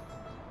I?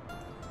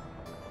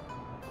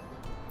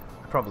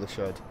 I probably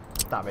should.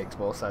 That makes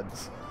more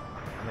sense.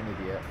 I'm an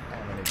idiot.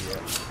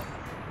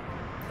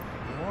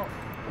 What?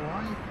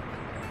 Why?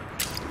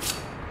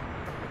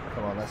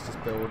 Come on, let's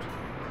just build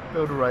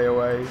a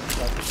railway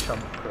like a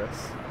chump,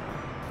 Chris.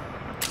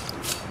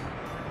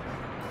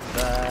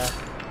 There.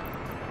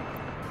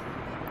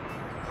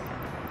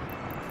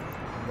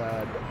 And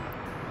then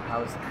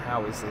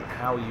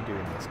how are you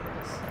doing this,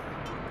 Chris?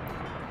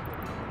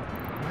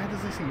 Where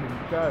does this even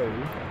go?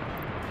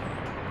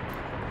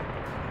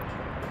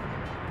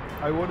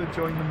 I want to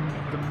join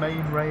the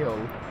main rail,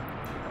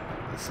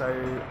 so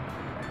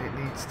it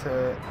needs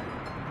to...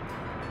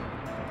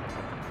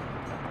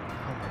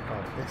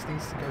 This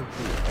needs to go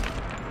here.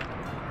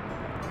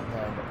 And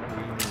then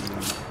we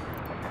need...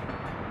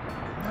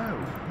 No.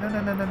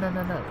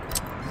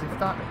 Because if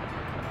that...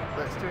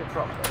 Let's do it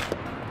properly.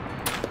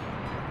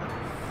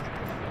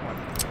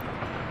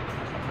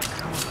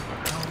 How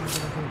am I going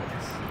to do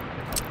this?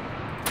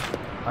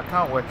 I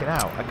can't work it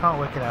out. I can't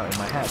work it out in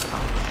my head. Oh,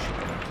 shit,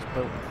 I just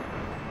built it.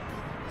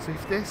 So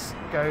if this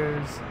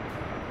goes...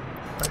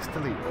 Let's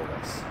delete all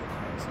this.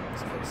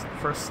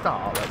 For a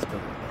start, let's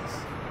delete this.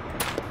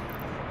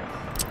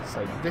 So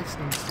this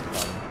needs to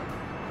come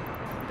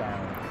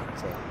down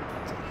to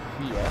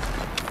here,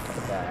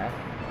 to there.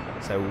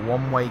 So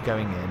one way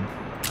going in,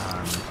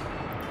 and...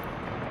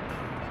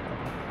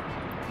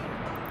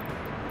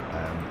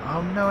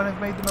 oh no, and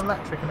I've made them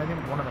electric, and I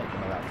didn't want to make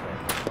them electric.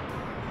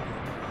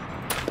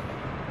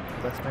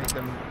 Let's make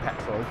them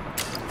petrol.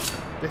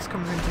 This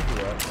comes into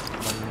here,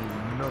 and then we need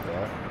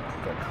another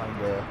that kind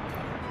of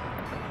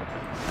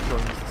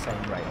joins the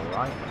same rail,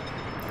 right?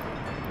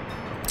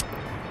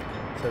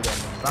 So then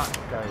that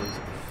goes...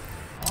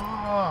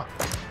 Oh!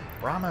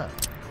 Rammer!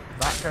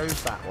 That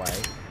goes that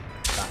way.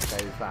 That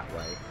goes that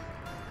way.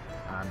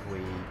 And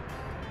we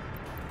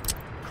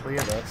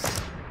clear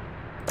this.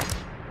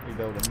 We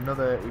build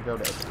another... We build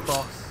it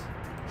across.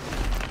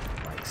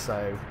 Like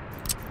so.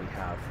 We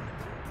have...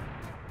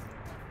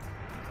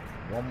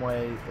 One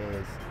way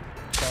is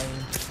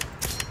change.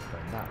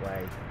 Going that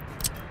way.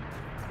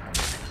 And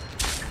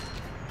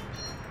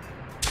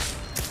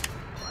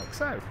like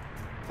so.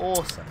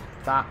 Awesome.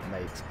 That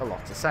makes a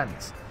lot of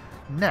sense.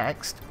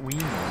 Next, we need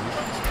to...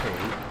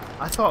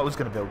 I thought I was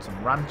going to build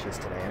some ranches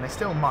today, and I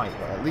still might,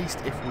 but at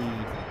least if we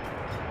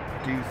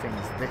do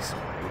things this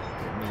way,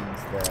 it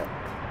means that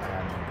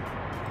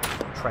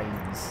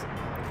trains...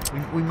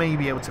 We may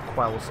be able to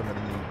quell some of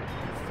the meat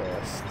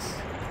thirsts.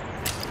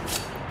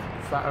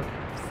 Is that a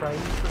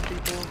phrase that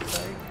people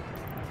say?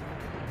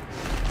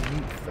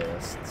 Meat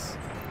thirsts.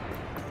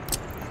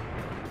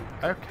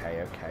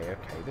 Okay.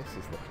 This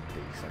is looking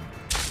decent.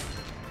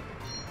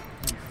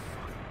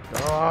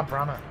 Oh,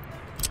 Brammer!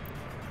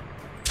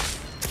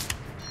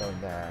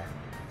 Going there.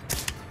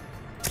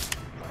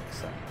 Like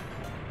so.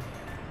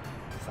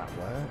 Does that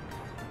work?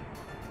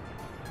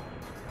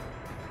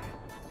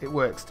 It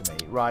works to me.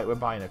 Right, we're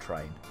buying a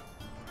train.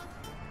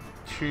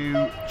 Choo,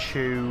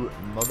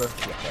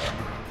 motherfucker.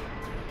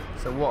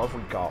 So what have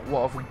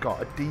we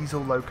got? A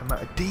diesel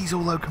locomotive. A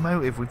diesel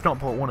locomotive! We've not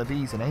bought one of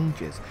these in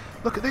ages.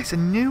 Look at this, a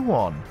new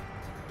one!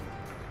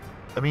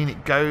 I mean,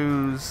 it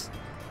goes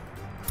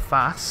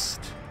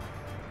fast.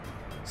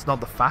 It's not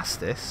the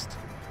fastest.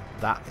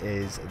 That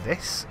is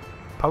this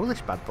Polish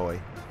bad boy.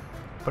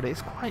 But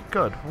it's quite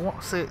good.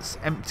 What's its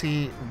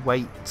empty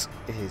weight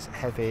is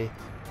heavy.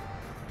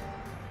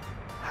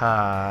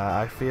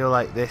 I feel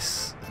like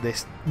this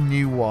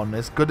new one,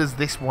 as good as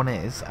this one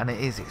is, and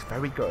it's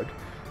very good.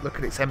 Look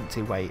at its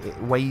empty weight. It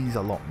weighs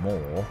a lot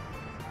more.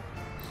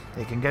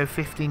 It can go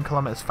 15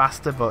 kilometers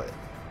faster, but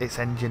its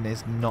engine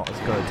is not as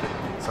good.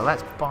 So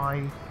let's buy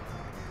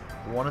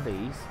one of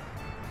these,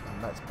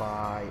 and let's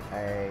buy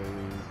a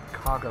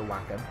cargo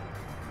wagon.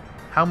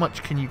 How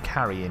much can you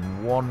carry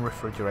in one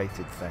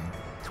refrigerated thing?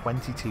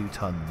 22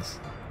 tons.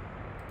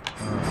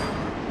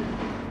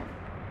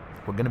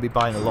 We're going to be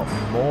buying a lot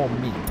more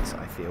meat,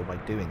 I feel, by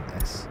doing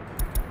this.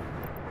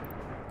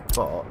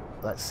 But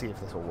let's see if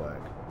this will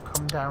work.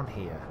 Come down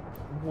here.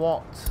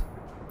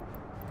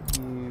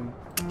 You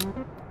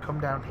come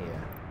down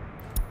here.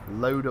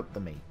 Load up the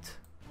meat.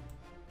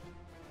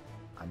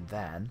 And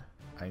then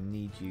I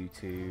need you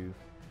to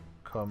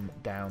come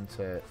down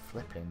to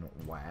flipping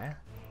where?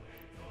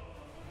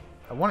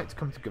 I want it to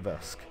come to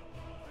Fjordska.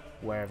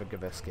 Wherever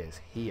Fjordska is.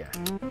 Here.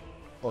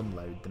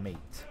 Unload the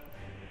meat.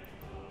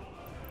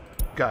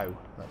 Go.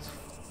 Let's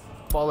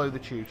follow the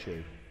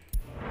choo-choo.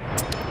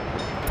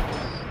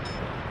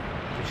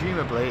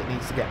 Presumably it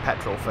needs to get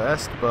petrol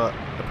first, but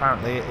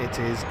apparently it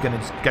is going to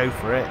just go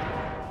for it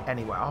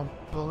anyway. Oh,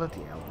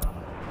 bloody hell.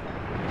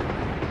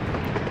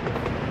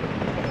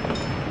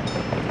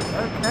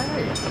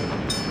 Okay.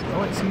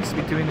 Oh, it seems to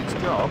be doing its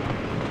job.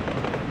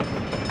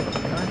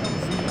 Can I not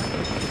see that?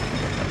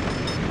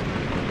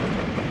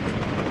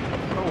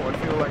 Oh, I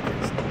feel like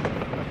it's...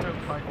 I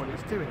don't like what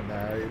it's doing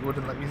there. It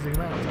wouldn't let me zoom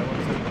out. I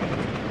want to...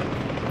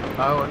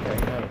 Oh, okay,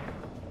 no.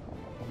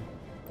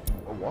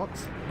 What?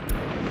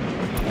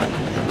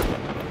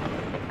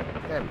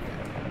 There we go.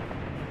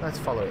 Let's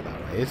follow it that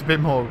way. It's a bit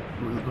more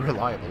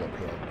reliable up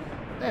here.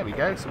 There we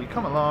go. So we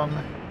come along.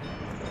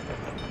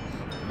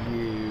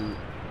 You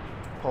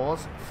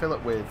pause. Fill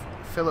it with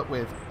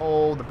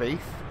all the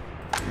beef.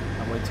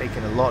 And we're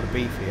taking a lot of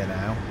beef here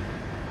now.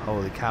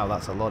 Holy cow,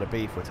 that's a lot of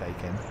beef we're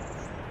taking.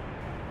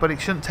 But it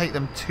shouldn't take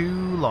them too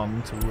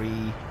long to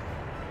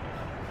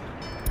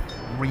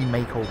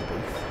remake all the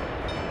beef.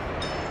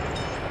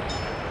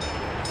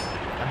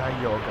 And now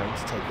you're going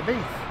to take the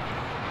beef.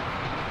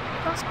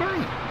 That's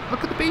great.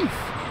 Look at the beef.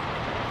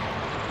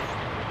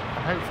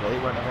 And hopefully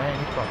it won't have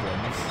any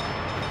problems.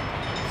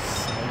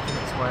 Snaking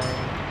its way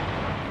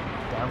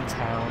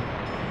downtown,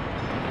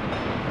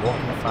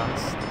 walking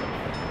fast.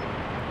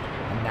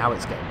 And now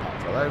it's getting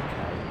petrol. Okay.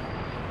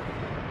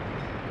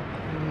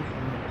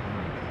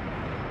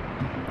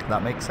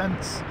 That makes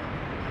sense.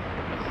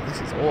 Oh, this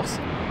is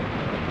awesome.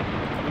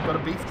 We've got a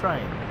beef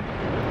train.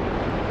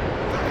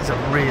 That is a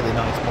really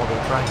nice model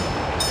train.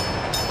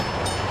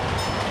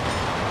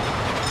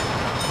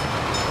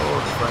 Oh,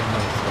 the frame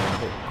rate's a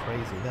bit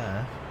crazy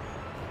there.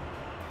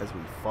 As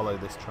we follow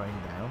this train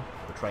down,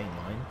 the train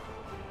line.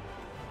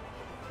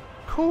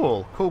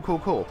 Cool, cool, cool,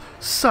 cool.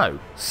 So.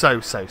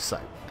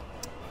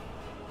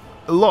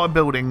 A lot of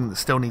building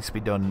still needs to be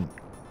done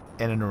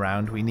in and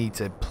around. We need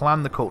to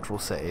plan the cultural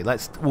city.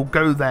 We'll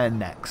go there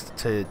next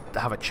to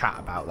have a chat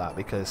about that,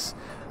 because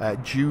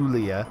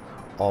Julia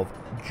of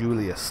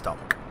Julia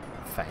Stock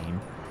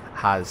fame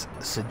has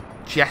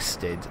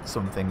suggested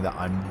something that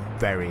I'm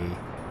very,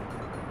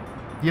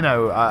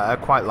 I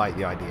quite like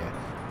the idea.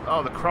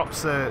 Oh, the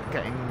crops are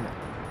getting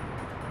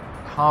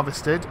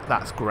harvested.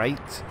 That's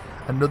great.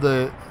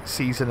 Another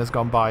season has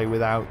gone by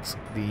without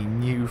the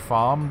new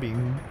farm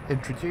being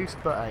introduced,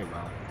 but hey,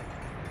 well.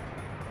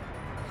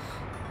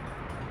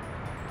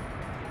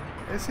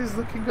 This is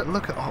looking good.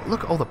 Look at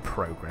all the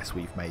progress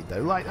we've made,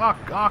 though. Like,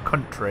 our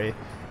country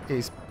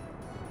is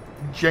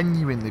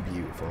genuinely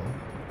beautiful.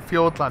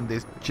 Fjordland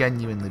is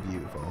genuinely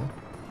beautiful.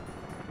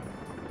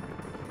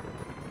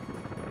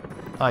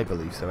 I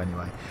believe so,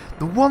 anyway.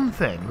 The one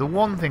thing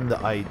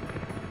that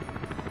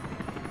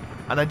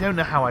and I don't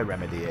know how I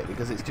remedy it,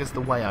 because it's just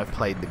the way I've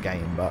played the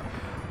game, but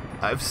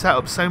I've set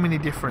up so many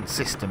different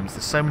systems,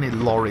 there's so many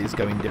lorries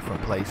going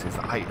different places,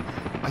 that I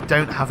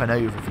don't have an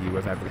overview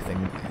of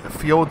everything.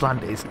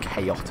 Fjordland is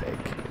chaotic.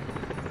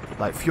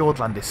 Like,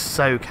 Fjordland is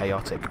so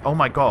chaotic. Oh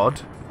my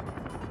god.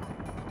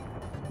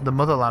 The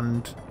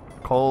motherland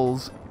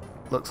calls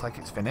looks like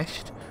it's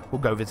finished.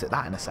 We'll go visit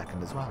that in a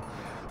second as well.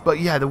 But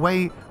yeah, the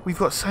way we've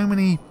got so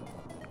many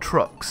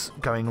trucks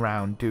going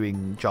around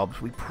doing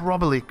jobs, we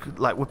probably could,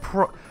 like,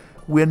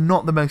 we're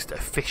not the most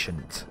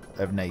efficient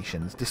of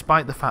nations,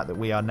 despite the fact that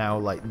we are now,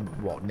 like,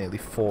 what, nearly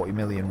 40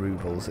 million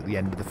rubles at the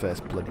end of the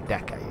first bloody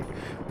decade.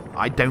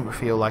 I don't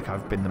feel like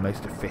I've been the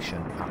most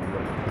efficient at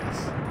running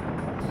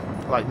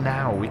this. Like,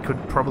 now we could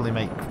probably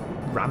make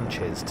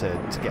ranches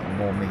to get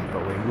more meat,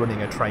 but we're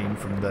running a train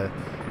from the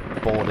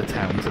border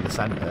town to the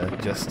centre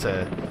just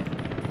so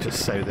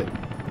that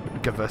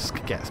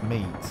Fjordska gets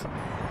meat.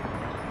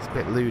 It's a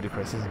bit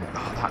ludicrous, isn't it?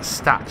 Oh, that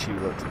statue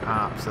looks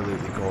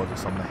absolutely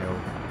gorgeous on the hill.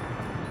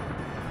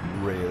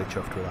 Really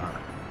chuffed with that.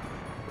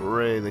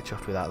 Really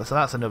chuffed with that. So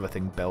that's another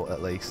thing built,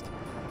 at least.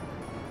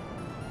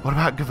 What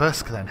about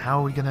Fjordska then? How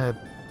are we going to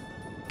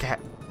get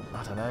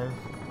I don't know,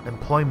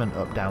 employment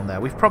up down there.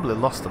 We've probably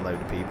lost a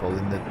load of people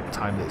in the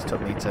time that it's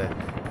took me to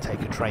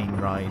take a train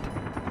ride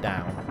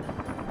down.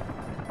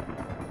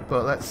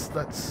 But let's.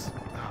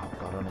 Oh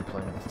god,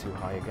 unemployment is too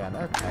high again.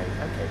 Okay,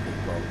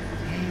 people.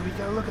 Here we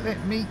go. Look at it.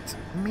 Meat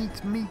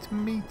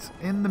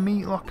in the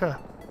meat locker.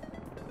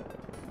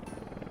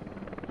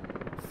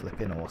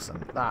 Flipping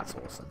awesome. That's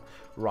awesome.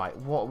 Right,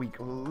 what are we...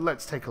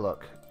 Let's take a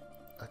look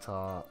at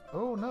our...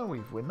 Oh, no,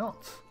 we're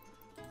not.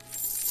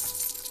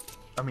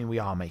 I mean, we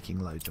are making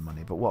loads of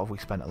money, but what have we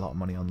spent a lot of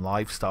money on?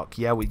 Livestock.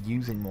 Yeah, we're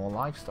using more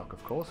livestock.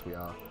 Of course we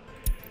are.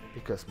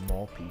 Because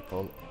more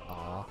people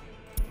are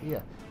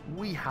here.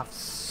 We have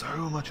so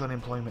much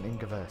unemployment in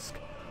Fjordska.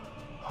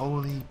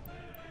 Holy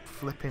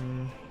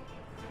flipping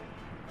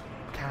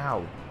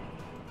cow.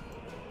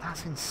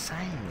 That's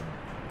insane.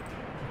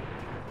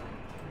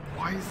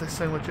 Why is there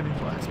so much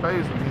unemployment? I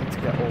suppose we need to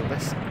get all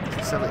this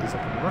facilities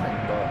up and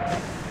running, but...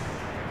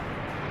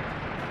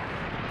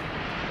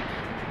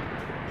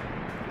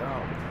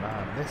 Oh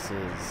man, this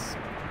is...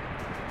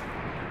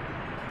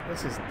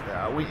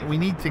 we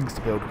need things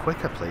to build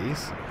quicker,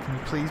 please. Can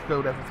you please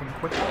build everything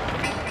quicker?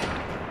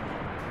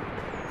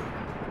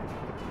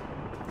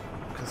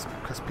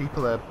 Because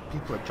people are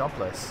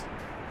jobless.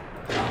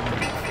 They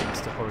need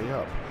things to hurry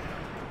up.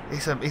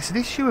 It's an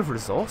issue of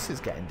resources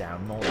getting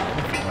down more than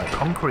anything. Like,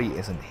 concrete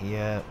isn't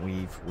here.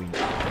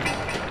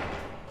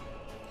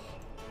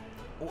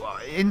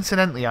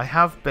 Incidentally, I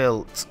have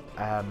built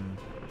over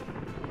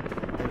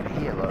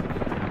here. Look,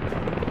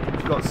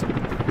 we've got some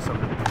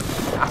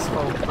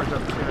asphalt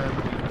production.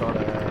 We've got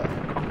a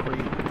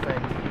concrete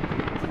thing.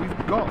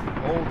 We've got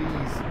all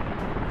these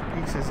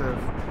pieces of.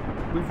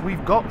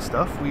 We've got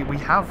stuff. We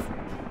have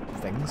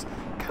things.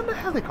 Can a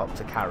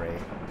helicopter carry?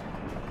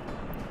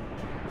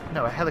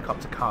 No, a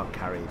helicopter can't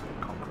carry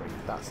concrete.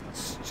 That's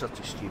such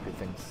a stupid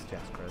thing to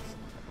suggest, Chris.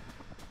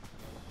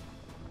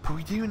 But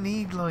we do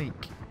need,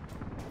 like...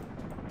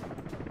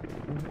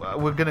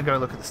 We're going to go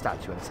look at the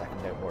statue in a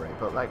second, don't worry.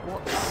 But, like,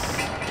 what's...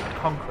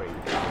 Concrete.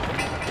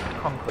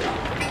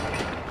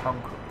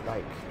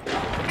 Like...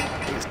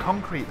 It's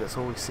concrete that's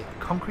always...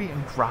 Concrete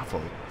and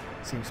gravel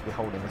seems to be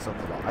holding us up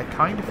a lot. I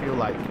kind of feel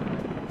like...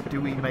 Do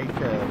we make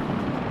a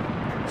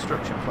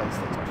construction place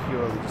that's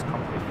purely just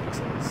concrete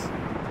mixes?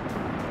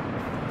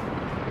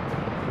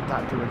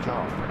 That do a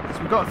job.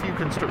 So we've got a few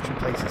construction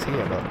places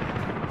here, but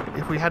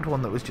if we had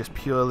one that was just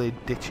purely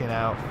ditching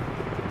out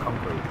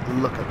concrete,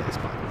 look at this,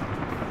 by the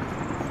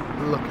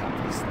way. Look at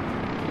this thing.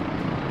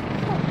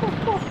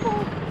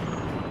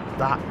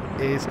 That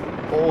is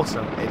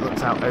awesome. It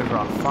looks out over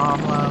our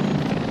farmland.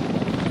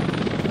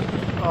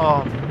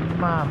 Oh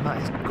man,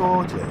 that is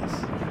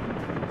gorgeous.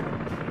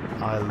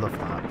 I love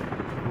that.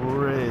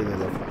 Really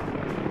love that.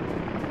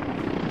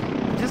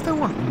 I just don't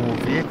want more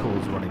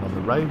vehicles running on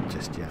the road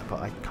just yet,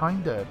 but I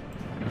kind of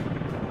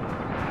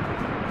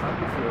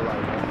feel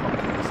like more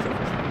popular stuff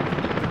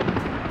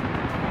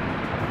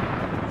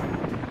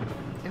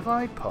is... If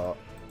I put...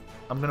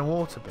 I'm going to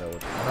auto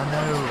build, and I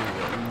know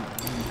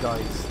you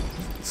guys...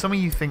 Some of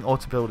you think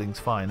auto building's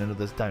fine and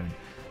others don't.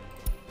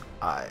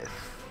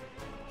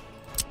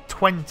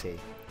 20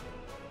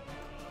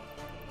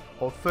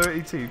 or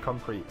 32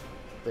 concrete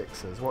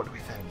mixers, what do we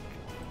think?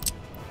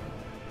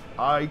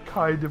 I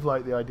kind of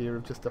like the idea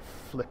of just a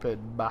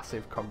flippin'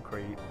 massive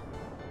concrete.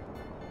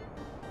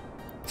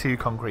 2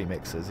 concrete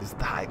mixers, is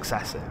that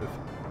excessive?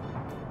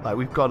 Like,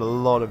 we've got a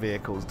lot of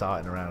vehicles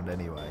darting around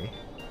anyway.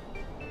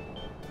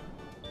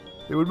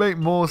 It would make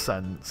more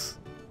sense.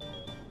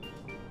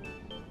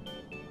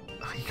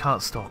 You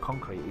can't store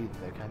concrete either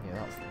though, can you?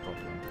 That's the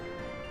problem.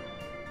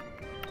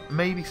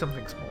 Maybe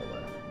something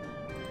smaller.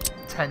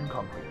 10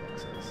 concrete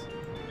mixers.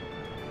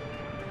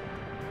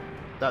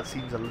 That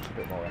seems a little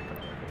bit more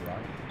economical,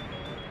 right?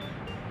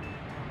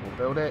 We'll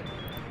build it,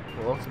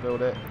 we'll also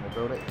build it, and we'll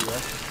build it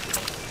here.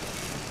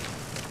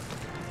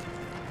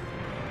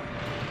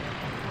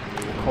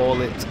 We'll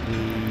call it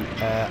the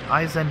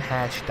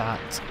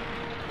Eisenherstadt.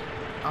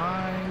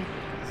 Eisenherstadt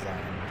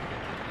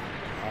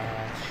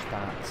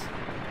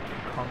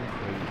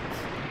concrete.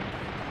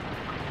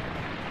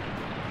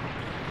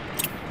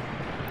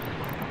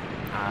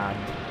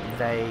 And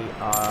they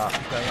are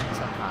going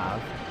to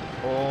have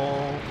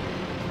all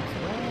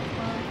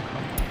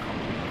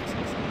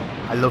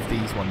I love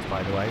these ones,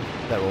 by the way.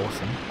 They're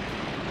awesome.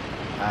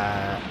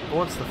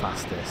 What's the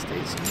fastest?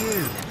 It's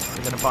you.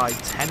 We're going to buy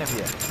 10 of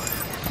you.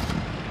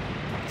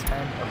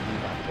 10 of you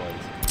bad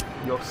boys.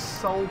 Your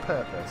sole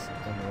purpose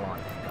in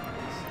life,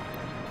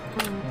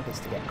 guys, is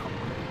to get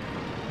concrete.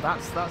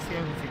 That's the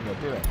only thing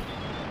you're doing.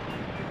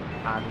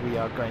 And we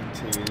are going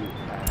to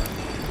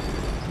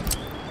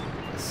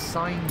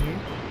assign you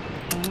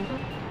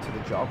to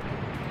the job.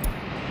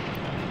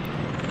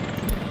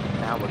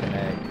 Now we're going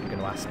to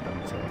ask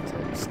them to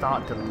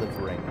start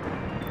delivering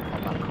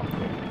on that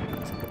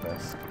concrete to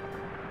Fjordska.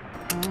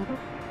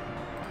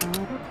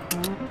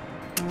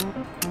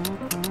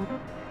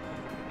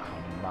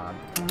 Oh man,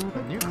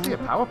 the nuclear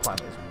power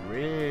plant is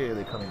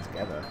really coming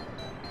together.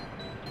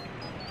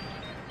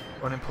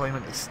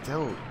 Unemployment is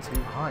still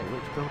too high.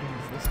 Which building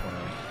is this one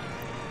in?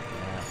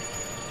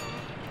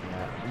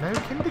 No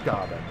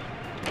kindergarten.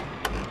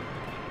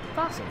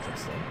 That's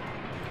interesting.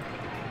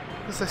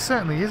 Because there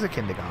certainly is a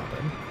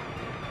kindergarten.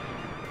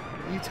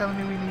 Are you telling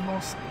me we need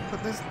more...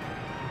 But there's...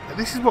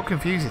 This is what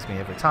confuses me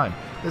every time.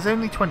 There's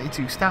only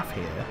 22 staff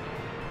here.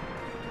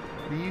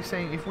 Are you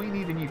saying if we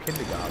need a new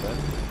kindergarten,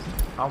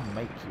 I'll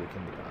make you a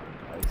kindergarten,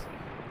 guys.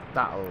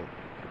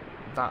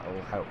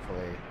 That'll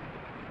helpfully...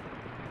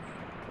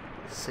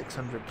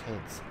 600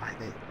 kids.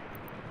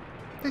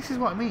 This is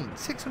what I mean.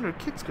 600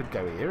 kids could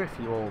go here if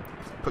you all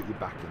put your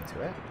back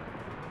into it.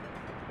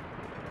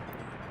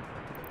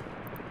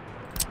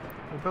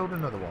 We'll build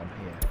another one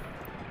here.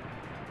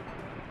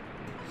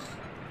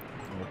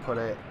 And we'll put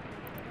it...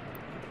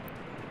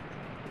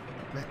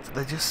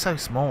 They're just so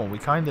small. We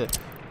kind of...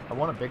 I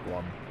want a big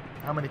one.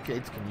 How many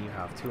kids can you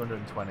have?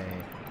 220.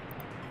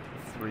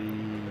 3... Okay,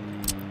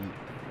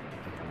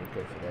 we'll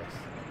go for this.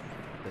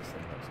 This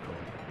thing looks cool.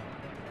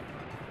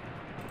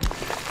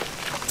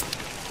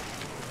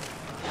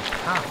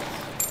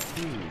 Cats.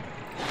 Dude.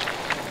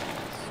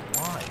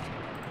 Swine.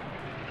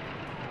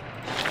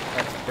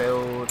 Let's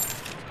build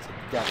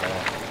together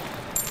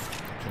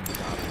a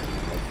kindergarten.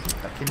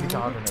 A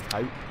kindergarten of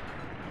hope.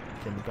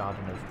 A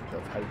kindergarten of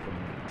hope and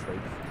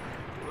truth.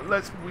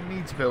 We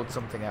need to build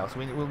something else.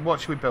 What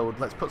should we build?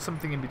 Let's put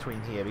something in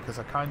between here because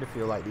I kind of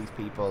feel like these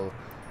people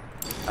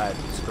are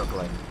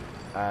struggling.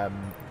 I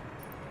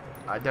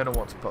don't know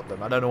what to put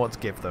them. I don't know what to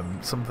give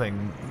them.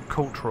 Something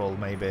cultural,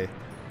 maybe.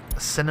 A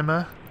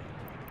cinema?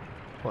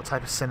 What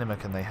type of cinema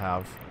can they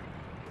have?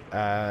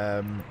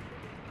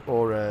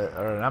 Or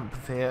an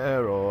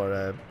amphitheatre,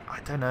 or I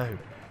don't know.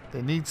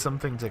 They need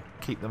something to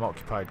keep them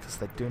occupied because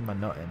they're doing my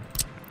nutting.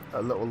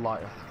 A little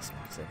light. Oh, that's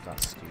massive.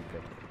 That's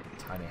stupid.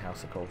 Tiny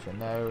house of culture.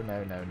 No.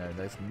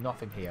 There's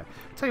nothing here.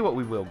 Tell you what,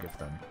 we will give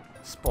them.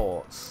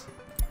 Sports.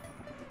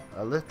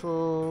 A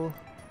little.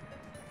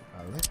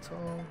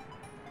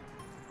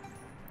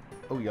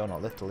 Oh, you're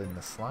not little in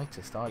the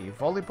slightest, are you?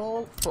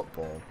 Volleyball,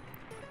 football.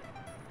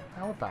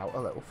 How about a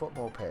little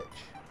football pitch?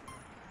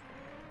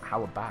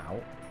 How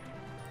about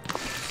 2?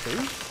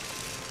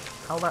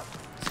 How about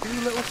 2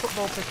 little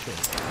football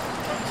pitches?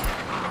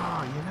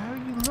 Ah, you know,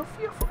 you love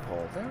your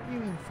football, don't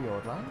you, in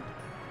Fjordland?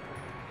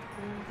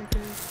 Oh, they do.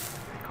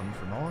 They come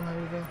from all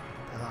over.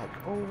 They're like,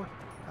 oh,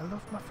 I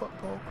love my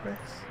football, Chris.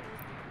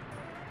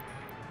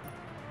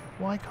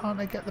 Why can't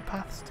I get the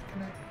paths to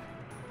connect?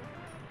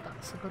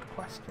 That's a good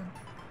question.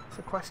 It's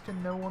a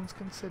question no one's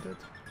considered.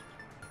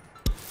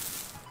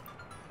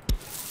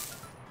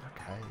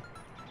 Okay.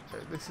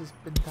 This has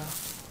been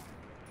daft.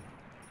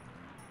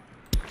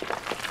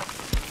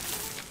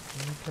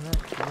 Can you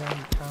connect? Yeah,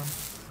 you can.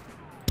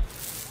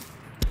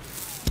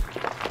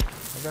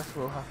 I guess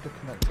we'll have to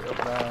connect it up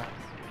there.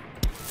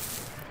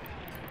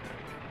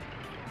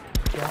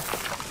 Yeah.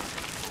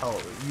 Oh,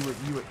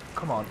 you were,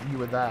 come on, you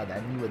were there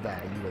then, you were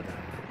there.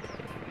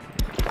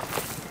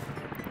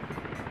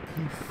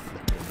 You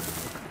flipping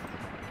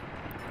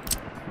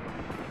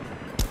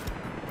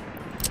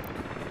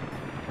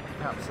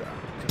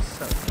just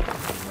so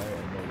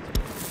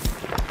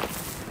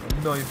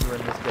annoys me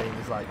in this game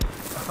is like,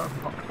 I'm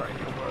not going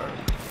to work.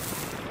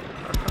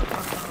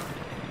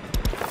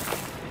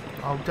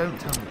 Oh, don't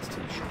tell me it's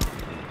too sharp.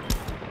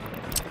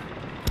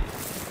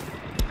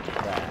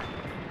 There.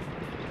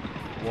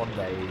 One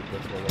day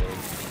this will all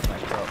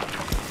connect up.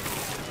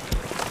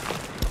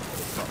 But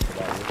it's not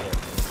today, is it?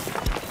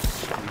 It's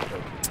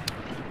stupid.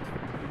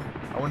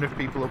 I wonder if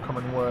people will come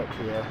and work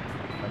here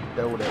and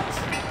build it.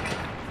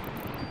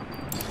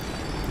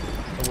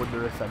 I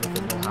wonder if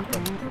anything will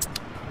happen.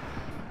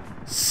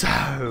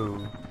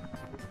 So...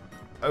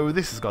 Oh,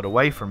 this has got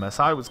away from us.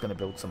 I was going to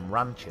build some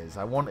ranches.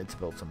 I wanted to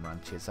build some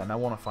ranches, and I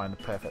want to find the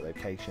perfect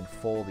location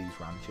for these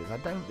ranches. I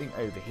don't think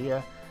over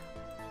here.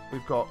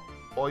 We've got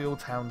oil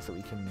towns that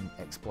we can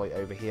exploit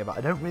over here, but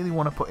I don't really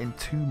want to put in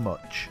too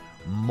much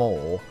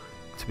more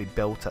to be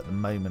built at the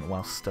moment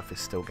while stuff is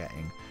still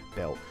getting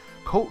built.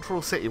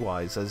 Cultural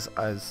city-wise, as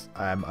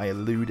I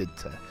alluded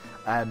to,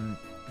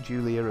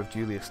 Julia of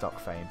Julia Stock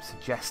fame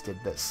suggested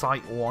that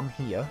Site 1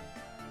 here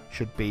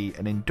should be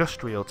an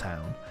industrial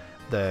town.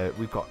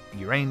 We've got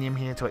uranium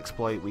here to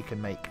exploit. We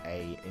can make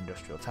a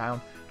industrial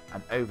town,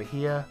 and over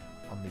here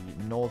on the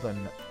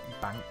northern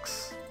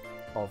banks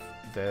of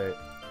the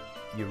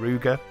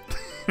Yaruga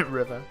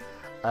River,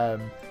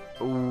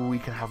 we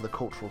can have the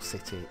cultural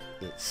city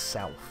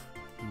itself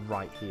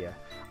right here.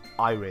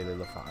 I really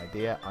love that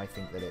idea. I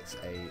think that it's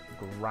a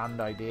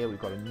grand idea. We've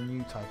got a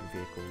new type of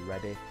vehicle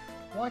ready.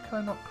 Why can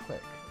I not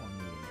click on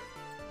new?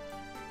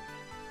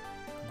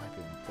 Am I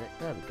being thick?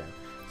 There we go.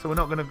 So we're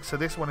not going to. So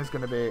this one is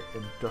going to be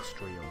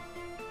industrial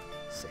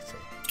city,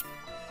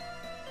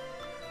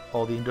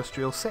 or the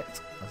industrial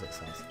sit, as it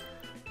says.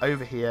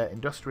 Over here,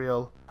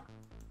 industrial.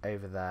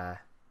 Over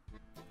there,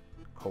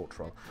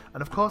 cultural.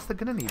 And of course, they're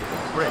going to need a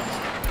big bridge.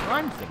 So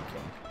I'm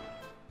thinking,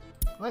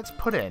 let's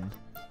put in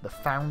the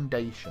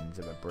foundations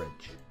of a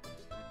bridge.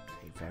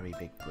 A very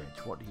big bridge.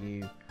 What do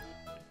you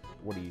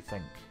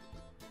think?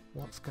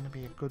 What's going to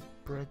be a good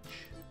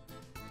bridge?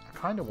 I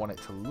kind of want it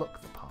to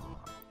look the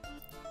part.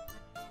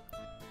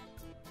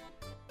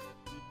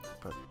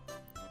 But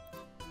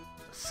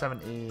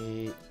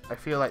 70. I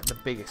feel like the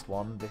biggest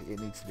one, it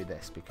needs to be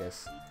this,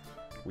 because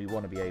we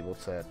want to be able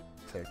to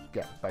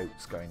get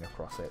boats going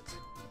across it.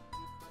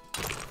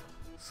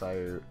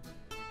 So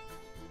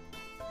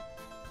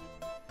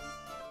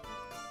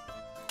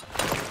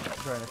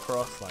going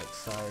across like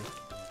so.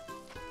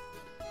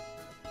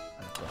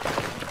 And across.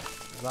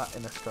 Is that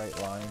in a straight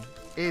line?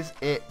 Is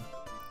it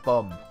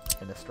bum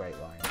in a straight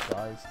line,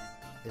 guys?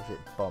 Is it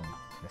bum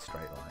in a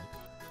straight line?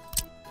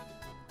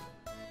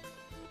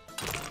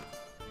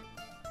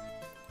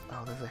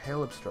 Oh, there's a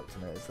hill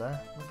obstructing it, is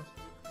there?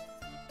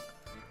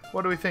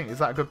 What do we think? Is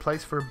that a good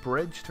place for a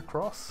bridge to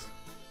cross?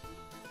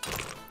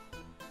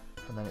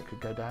 And then it could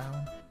go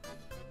down.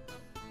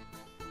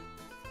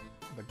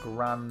 The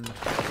Grand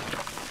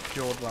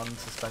Fjordland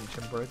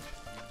suspension bridge.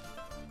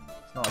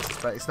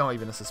 It's not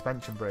even a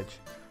suspension bridge.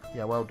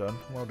 Yeah, well done.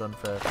 Well done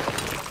there,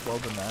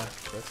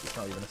 Chris. It's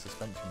not even a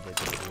suspension bridge,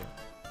 is it?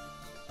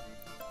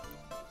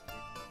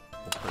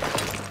 We'll put it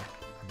there,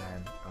 and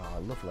then, oh,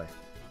 lovely.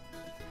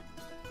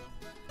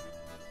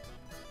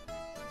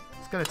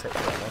 It's going to take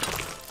forever.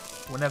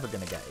 We're never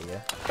going to get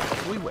here.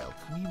 We will.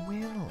 We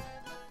will.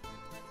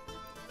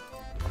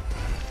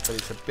 But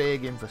it's a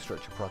big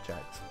infrastructure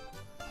project.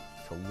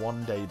 It's a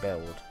one-day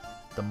build.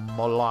 The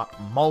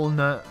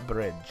Molnar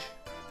Bridge.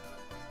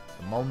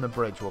 The Molnar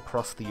Bridge will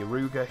cross the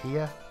Yaruga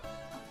here.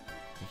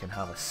 You can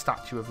have a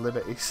Statue of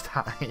Liberty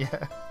stat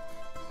here.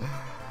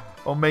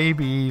 Or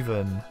maybe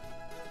even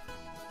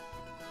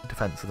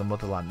Defence of the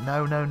Motherland.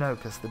 No,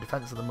 because the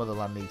Defence of the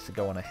Motherland needs to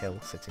go on a hill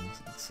sitting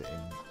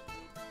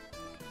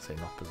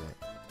opposite.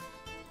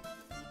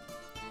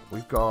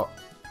 We've got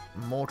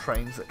more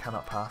trains that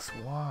cannot pass.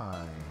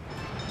 Why?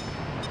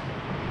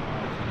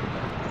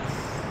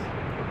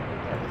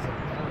 There is an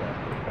error.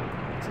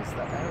 What is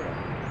the error?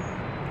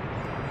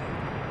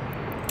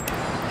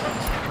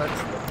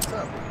 Let's look it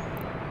up.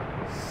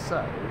 So,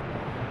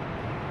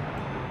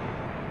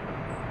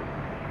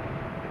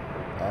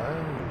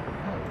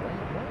 wait.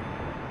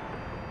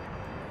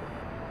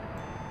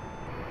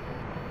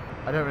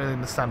 I don't really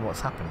understand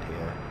what's happened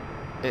here.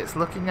 It's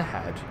looking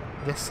ahead.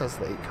 This says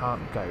that it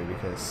can't go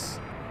because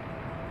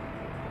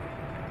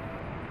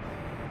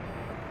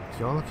if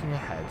you're looking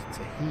ahead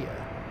to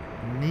here,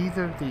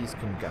 neither of these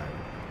can go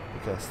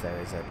because there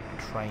is a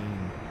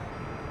train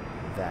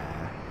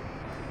there.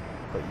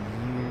 But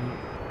you...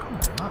 Come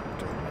on, that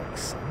doesn't make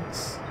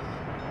sense.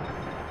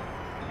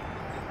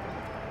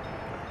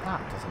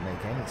 That doesn't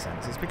make any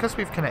sense. It's because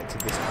we've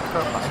connected this back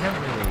up, but I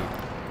don't really...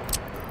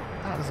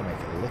 That doesn't make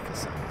a lick of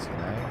sense, you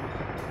know?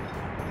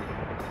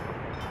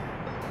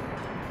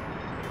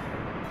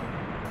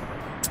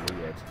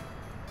 Weird.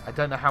 I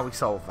don't know how we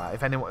solve that.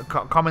 If anyone...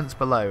 Comments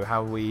below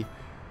how we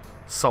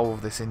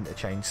solve this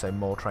interchange so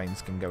more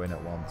trains can go in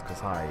at once,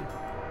 because I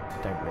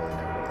don't really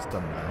know what it's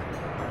done there.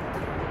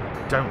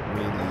 Don't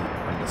really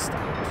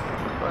understand.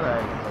 But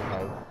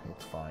hey,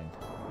 it's fine.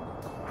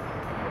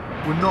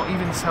 We're not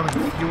even selling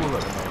fuel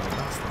at the moment.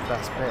 That's the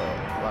best bit.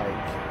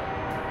 Like,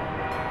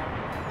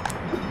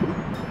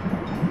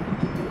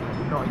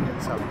 we're not even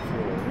selling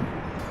fuel.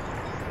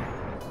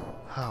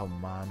 Oh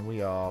man,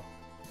 we are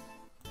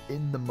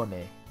in the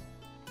money,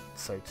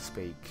 so to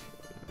speak.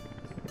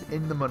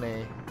 In the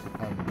money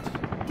and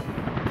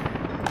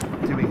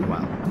doing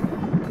well.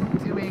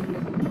 Doing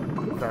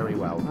very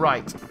well.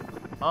 Right.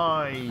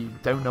 I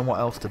don't know what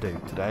else to do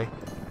today.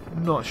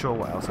 Not sure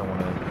what else I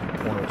want to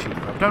achieve.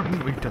 I don't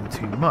think we've done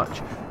too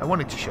much. I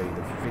wanted to show you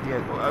the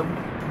video,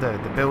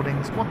 the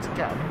buildings. Once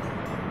again,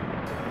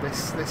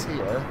 this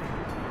here,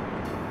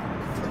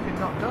 flipping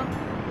not done.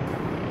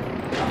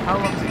 How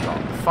long's it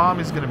got? The farm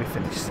is going to be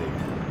finished soon.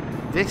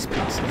 This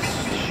piece is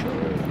sure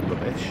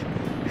rubbish.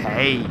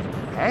 Hey,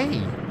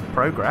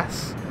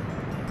 progress.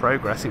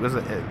 It was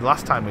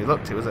last time we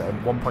looked, it was at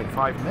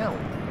 1.5 mil.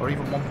 Or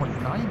even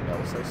 1.9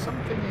 mil, so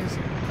something is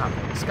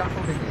happening.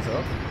 Scaffolding is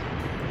up.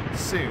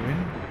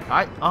 Soon,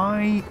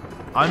 I'm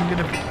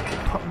gonna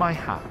put my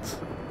hat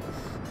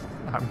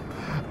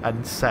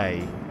and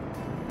say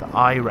that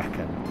I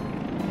reckon.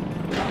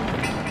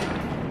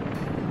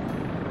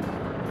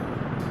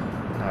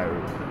 No,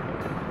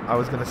 I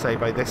was gonna say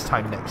by this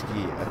time next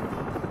year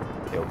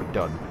it'll be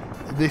done.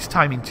 This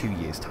time in 2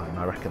 years' time,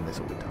 I reckon this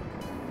will be done.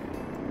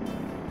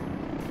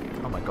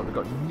 Oh my god, we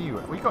got new.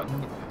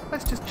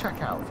 Let's just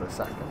check out for a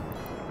second.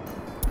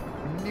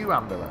 New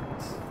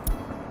ambulance.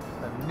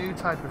 A new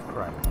type of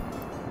crane.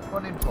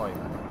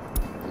 Unemployment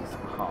is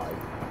high.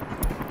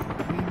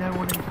 We know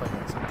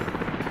unemployment's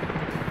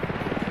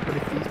high. But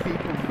if these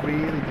people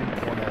really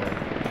didn't want to...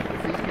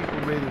 If these people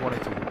really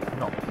wanted to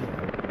not,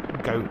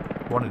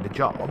 wanted a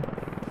job...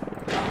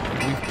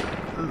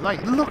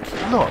 Look!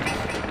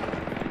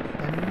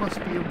 There must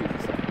be a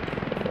reason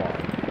why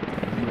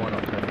you are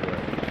not going to work.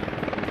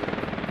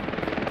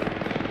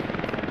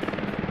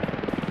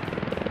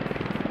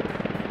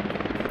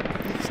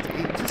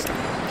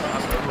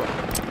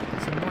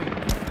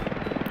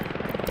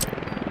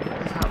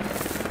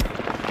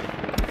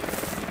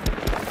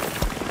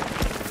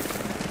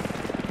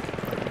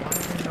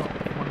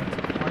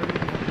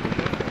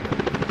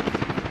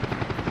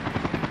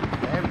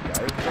 There we go.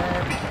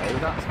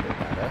 that's a bit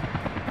better.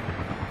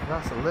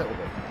 That's a little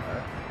bit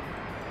better.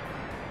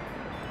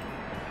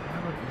 Why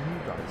don't you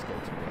guys go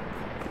to work?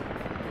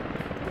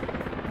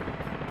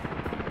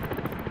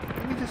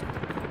 Let me just...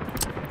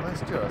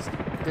 Let's just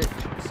ditch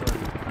some of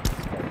these paths.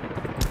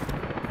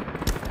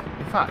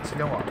 In fact, you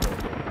know what I'm going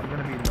to do? I'm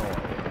going to be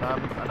naughty,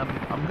 and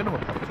I'm going to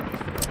apologise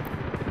for it.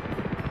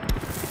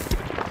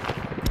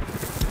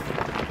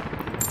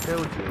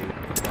 Build you,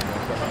 and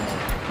I'm going to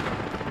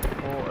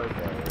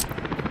auto-build.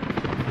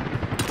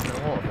 I'm going to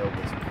auto-build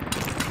this.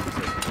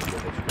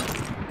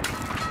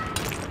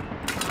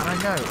 And I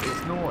know,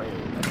 it's naughty,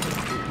 and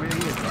it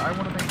really is, but I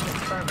want to make an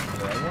experiment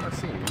with it. I want to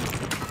see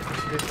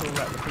if this will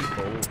let the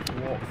people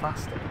walk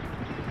faster.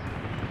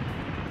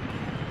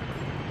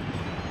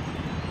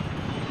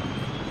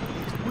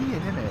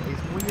 Weird, isn't it?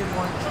 It's weird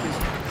why it's doing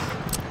this.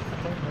 I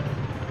don't know.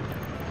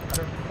 I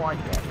don't quite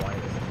get why it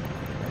isn't.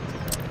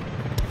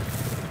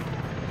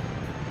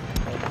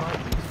 It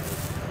might be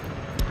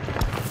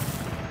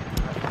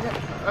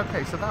yeah,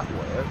 okay, so that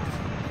worked.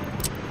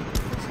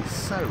 This is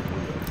so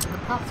weird. So the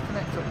paths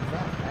connect up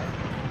there.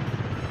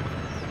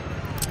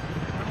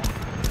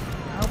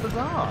 How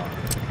bizarre.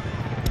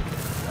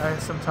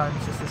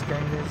 Sometimes just this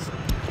game is...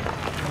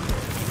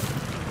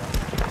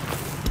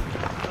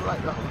 I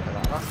like that. Look at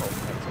that. That's all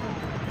connected.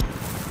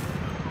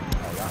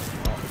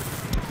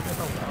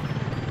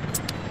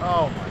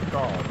 Oh my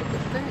god, look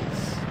at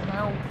this!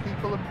 Now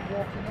people are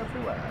walking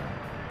everywhere.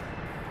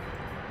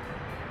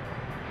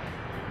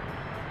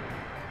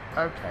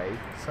 Okay,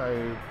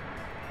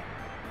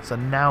 so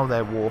now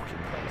they're walking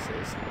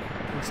places.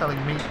 We're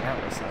selling meat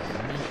out, we're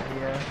selling meat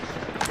here.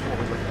 What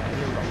we're looking at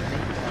here, we've got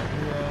meat down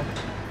here.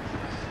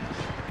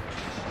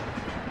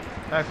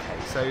 Okay,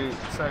 so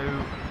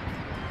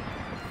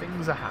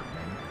things are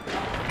happening.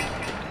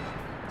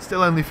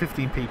 Still only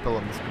 15 people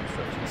on this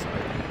construction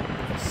site.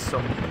 For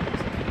some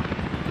reason.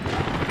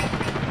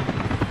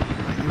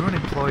 You're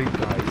unemployed,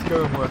 guys.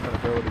 Go and work on a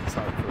building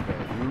site for a bit.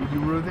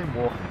 You're within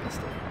walking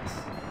distance.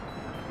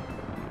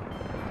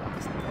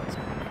 That's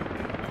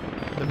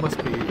there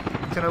must be... Do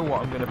you know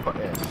what I'm going to put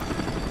in?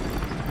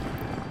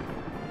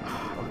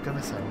 I was going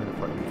to say I'm going to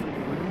put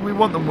in... We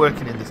want them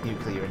working in this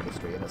nuclear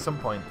industry, and at some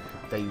point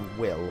they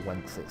will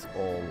once it's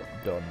all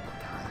done.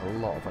 There's a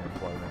lot of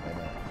unemployment in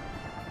it.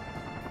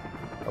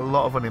 A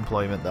lot of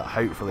unemployment that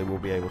hopefully we'll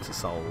be able to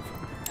solve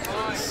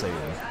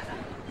soon.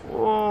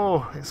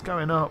 Oh, it's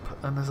going up,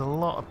 and there's a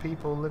lot of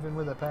people living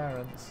with their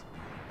parents.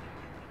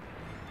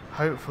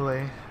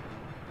 Hopefully.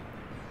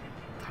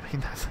 I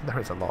mean, there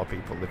is a lot of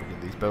people living in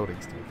these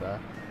buildings, to be fair.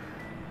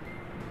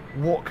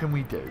 What can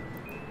we do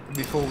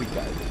before we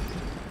go?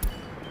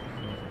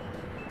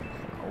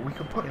 Oh, we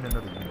could put in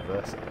another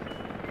university.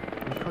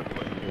 We could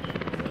put in a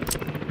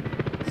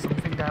university.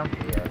 Something down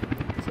here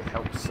to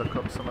help suck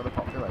up some of the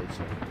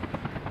population.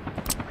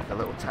 Like a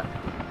little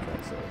technical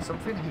university.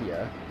 Something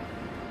here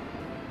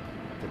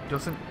that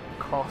doesn't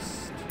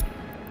cost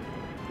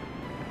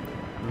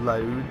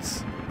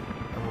loads,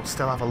 and we'll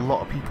still have a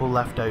lot of people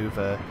left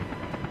over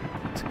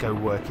to go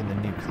work in the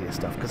nuclear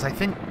stuff, because I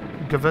think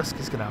Fjordska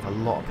is going to have a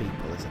lot of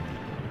people, isn't it?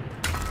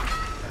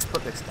 Let's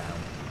put this down.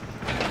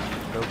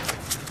 Dollars,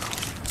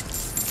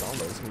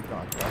 we've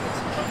got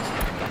dollars.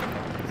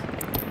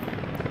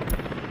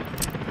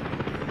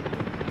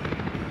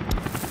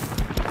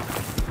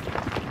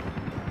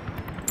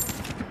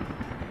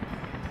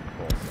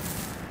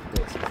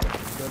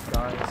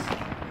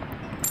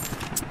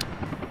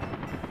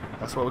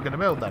 That's what we're going to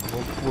build then.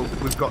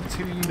 We've got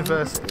 2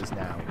 universities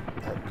now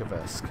at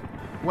Fjordska.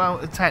 Well,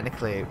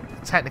 technically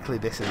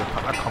this is a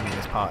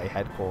Communist Party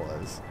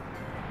headquarters,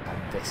 and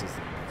this is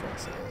the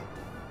university.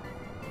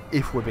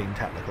 If we're being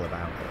technical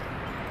about it.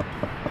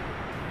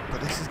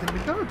 But this is going to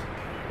be good.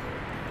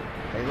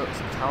 Hey look,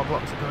 some tower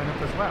blocks are going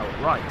up as well.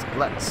 Right,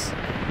 let's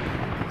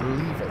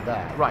leave it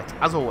there. Right,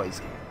 as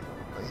always,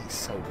 he's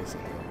so busy.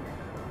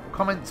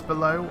 Comments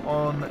below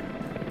on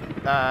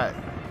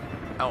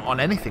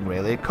anything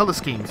really, colour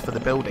schemes for the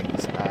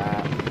buildings,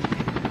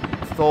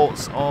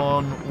 thoughts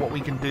on what we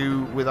can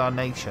do with our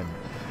nation,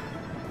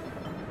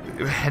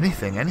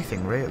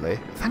 anything really.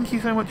 Thank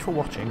you so much for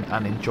watching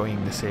and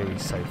enjoying the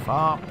series so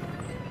far.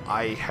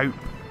 I hope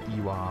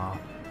you're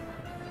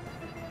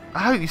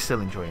still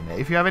enjoying it.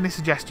 If you have any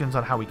suggestions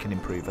on how we can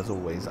improve, as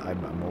always,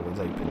 I'm always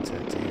open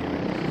to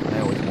hearing. And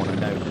I always want to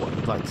know what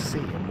you'd like to see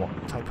and what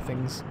type of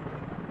things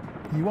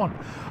you want.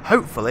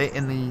 Hopefully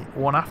in the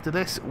one after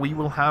this we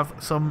will have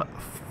some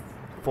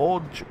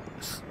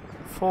Fjordskas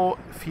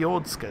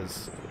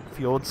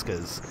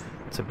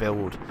to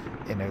build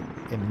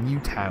in new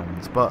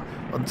towns, but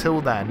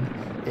until then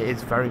it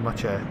is very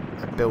much a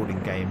building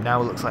game. Now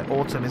it looks like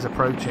autumn is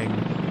approaching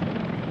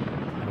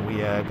and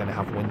we are going to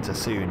have winter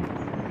soon.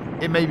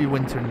 It may be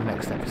winter in the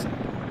next episode,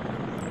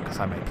 because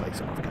I may play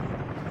some off camera.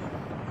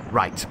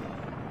 Right,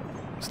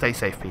 stay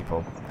safe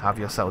people, have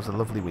yourselves a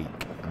lovely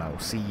week, and I will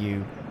see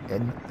you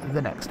in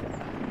the next one.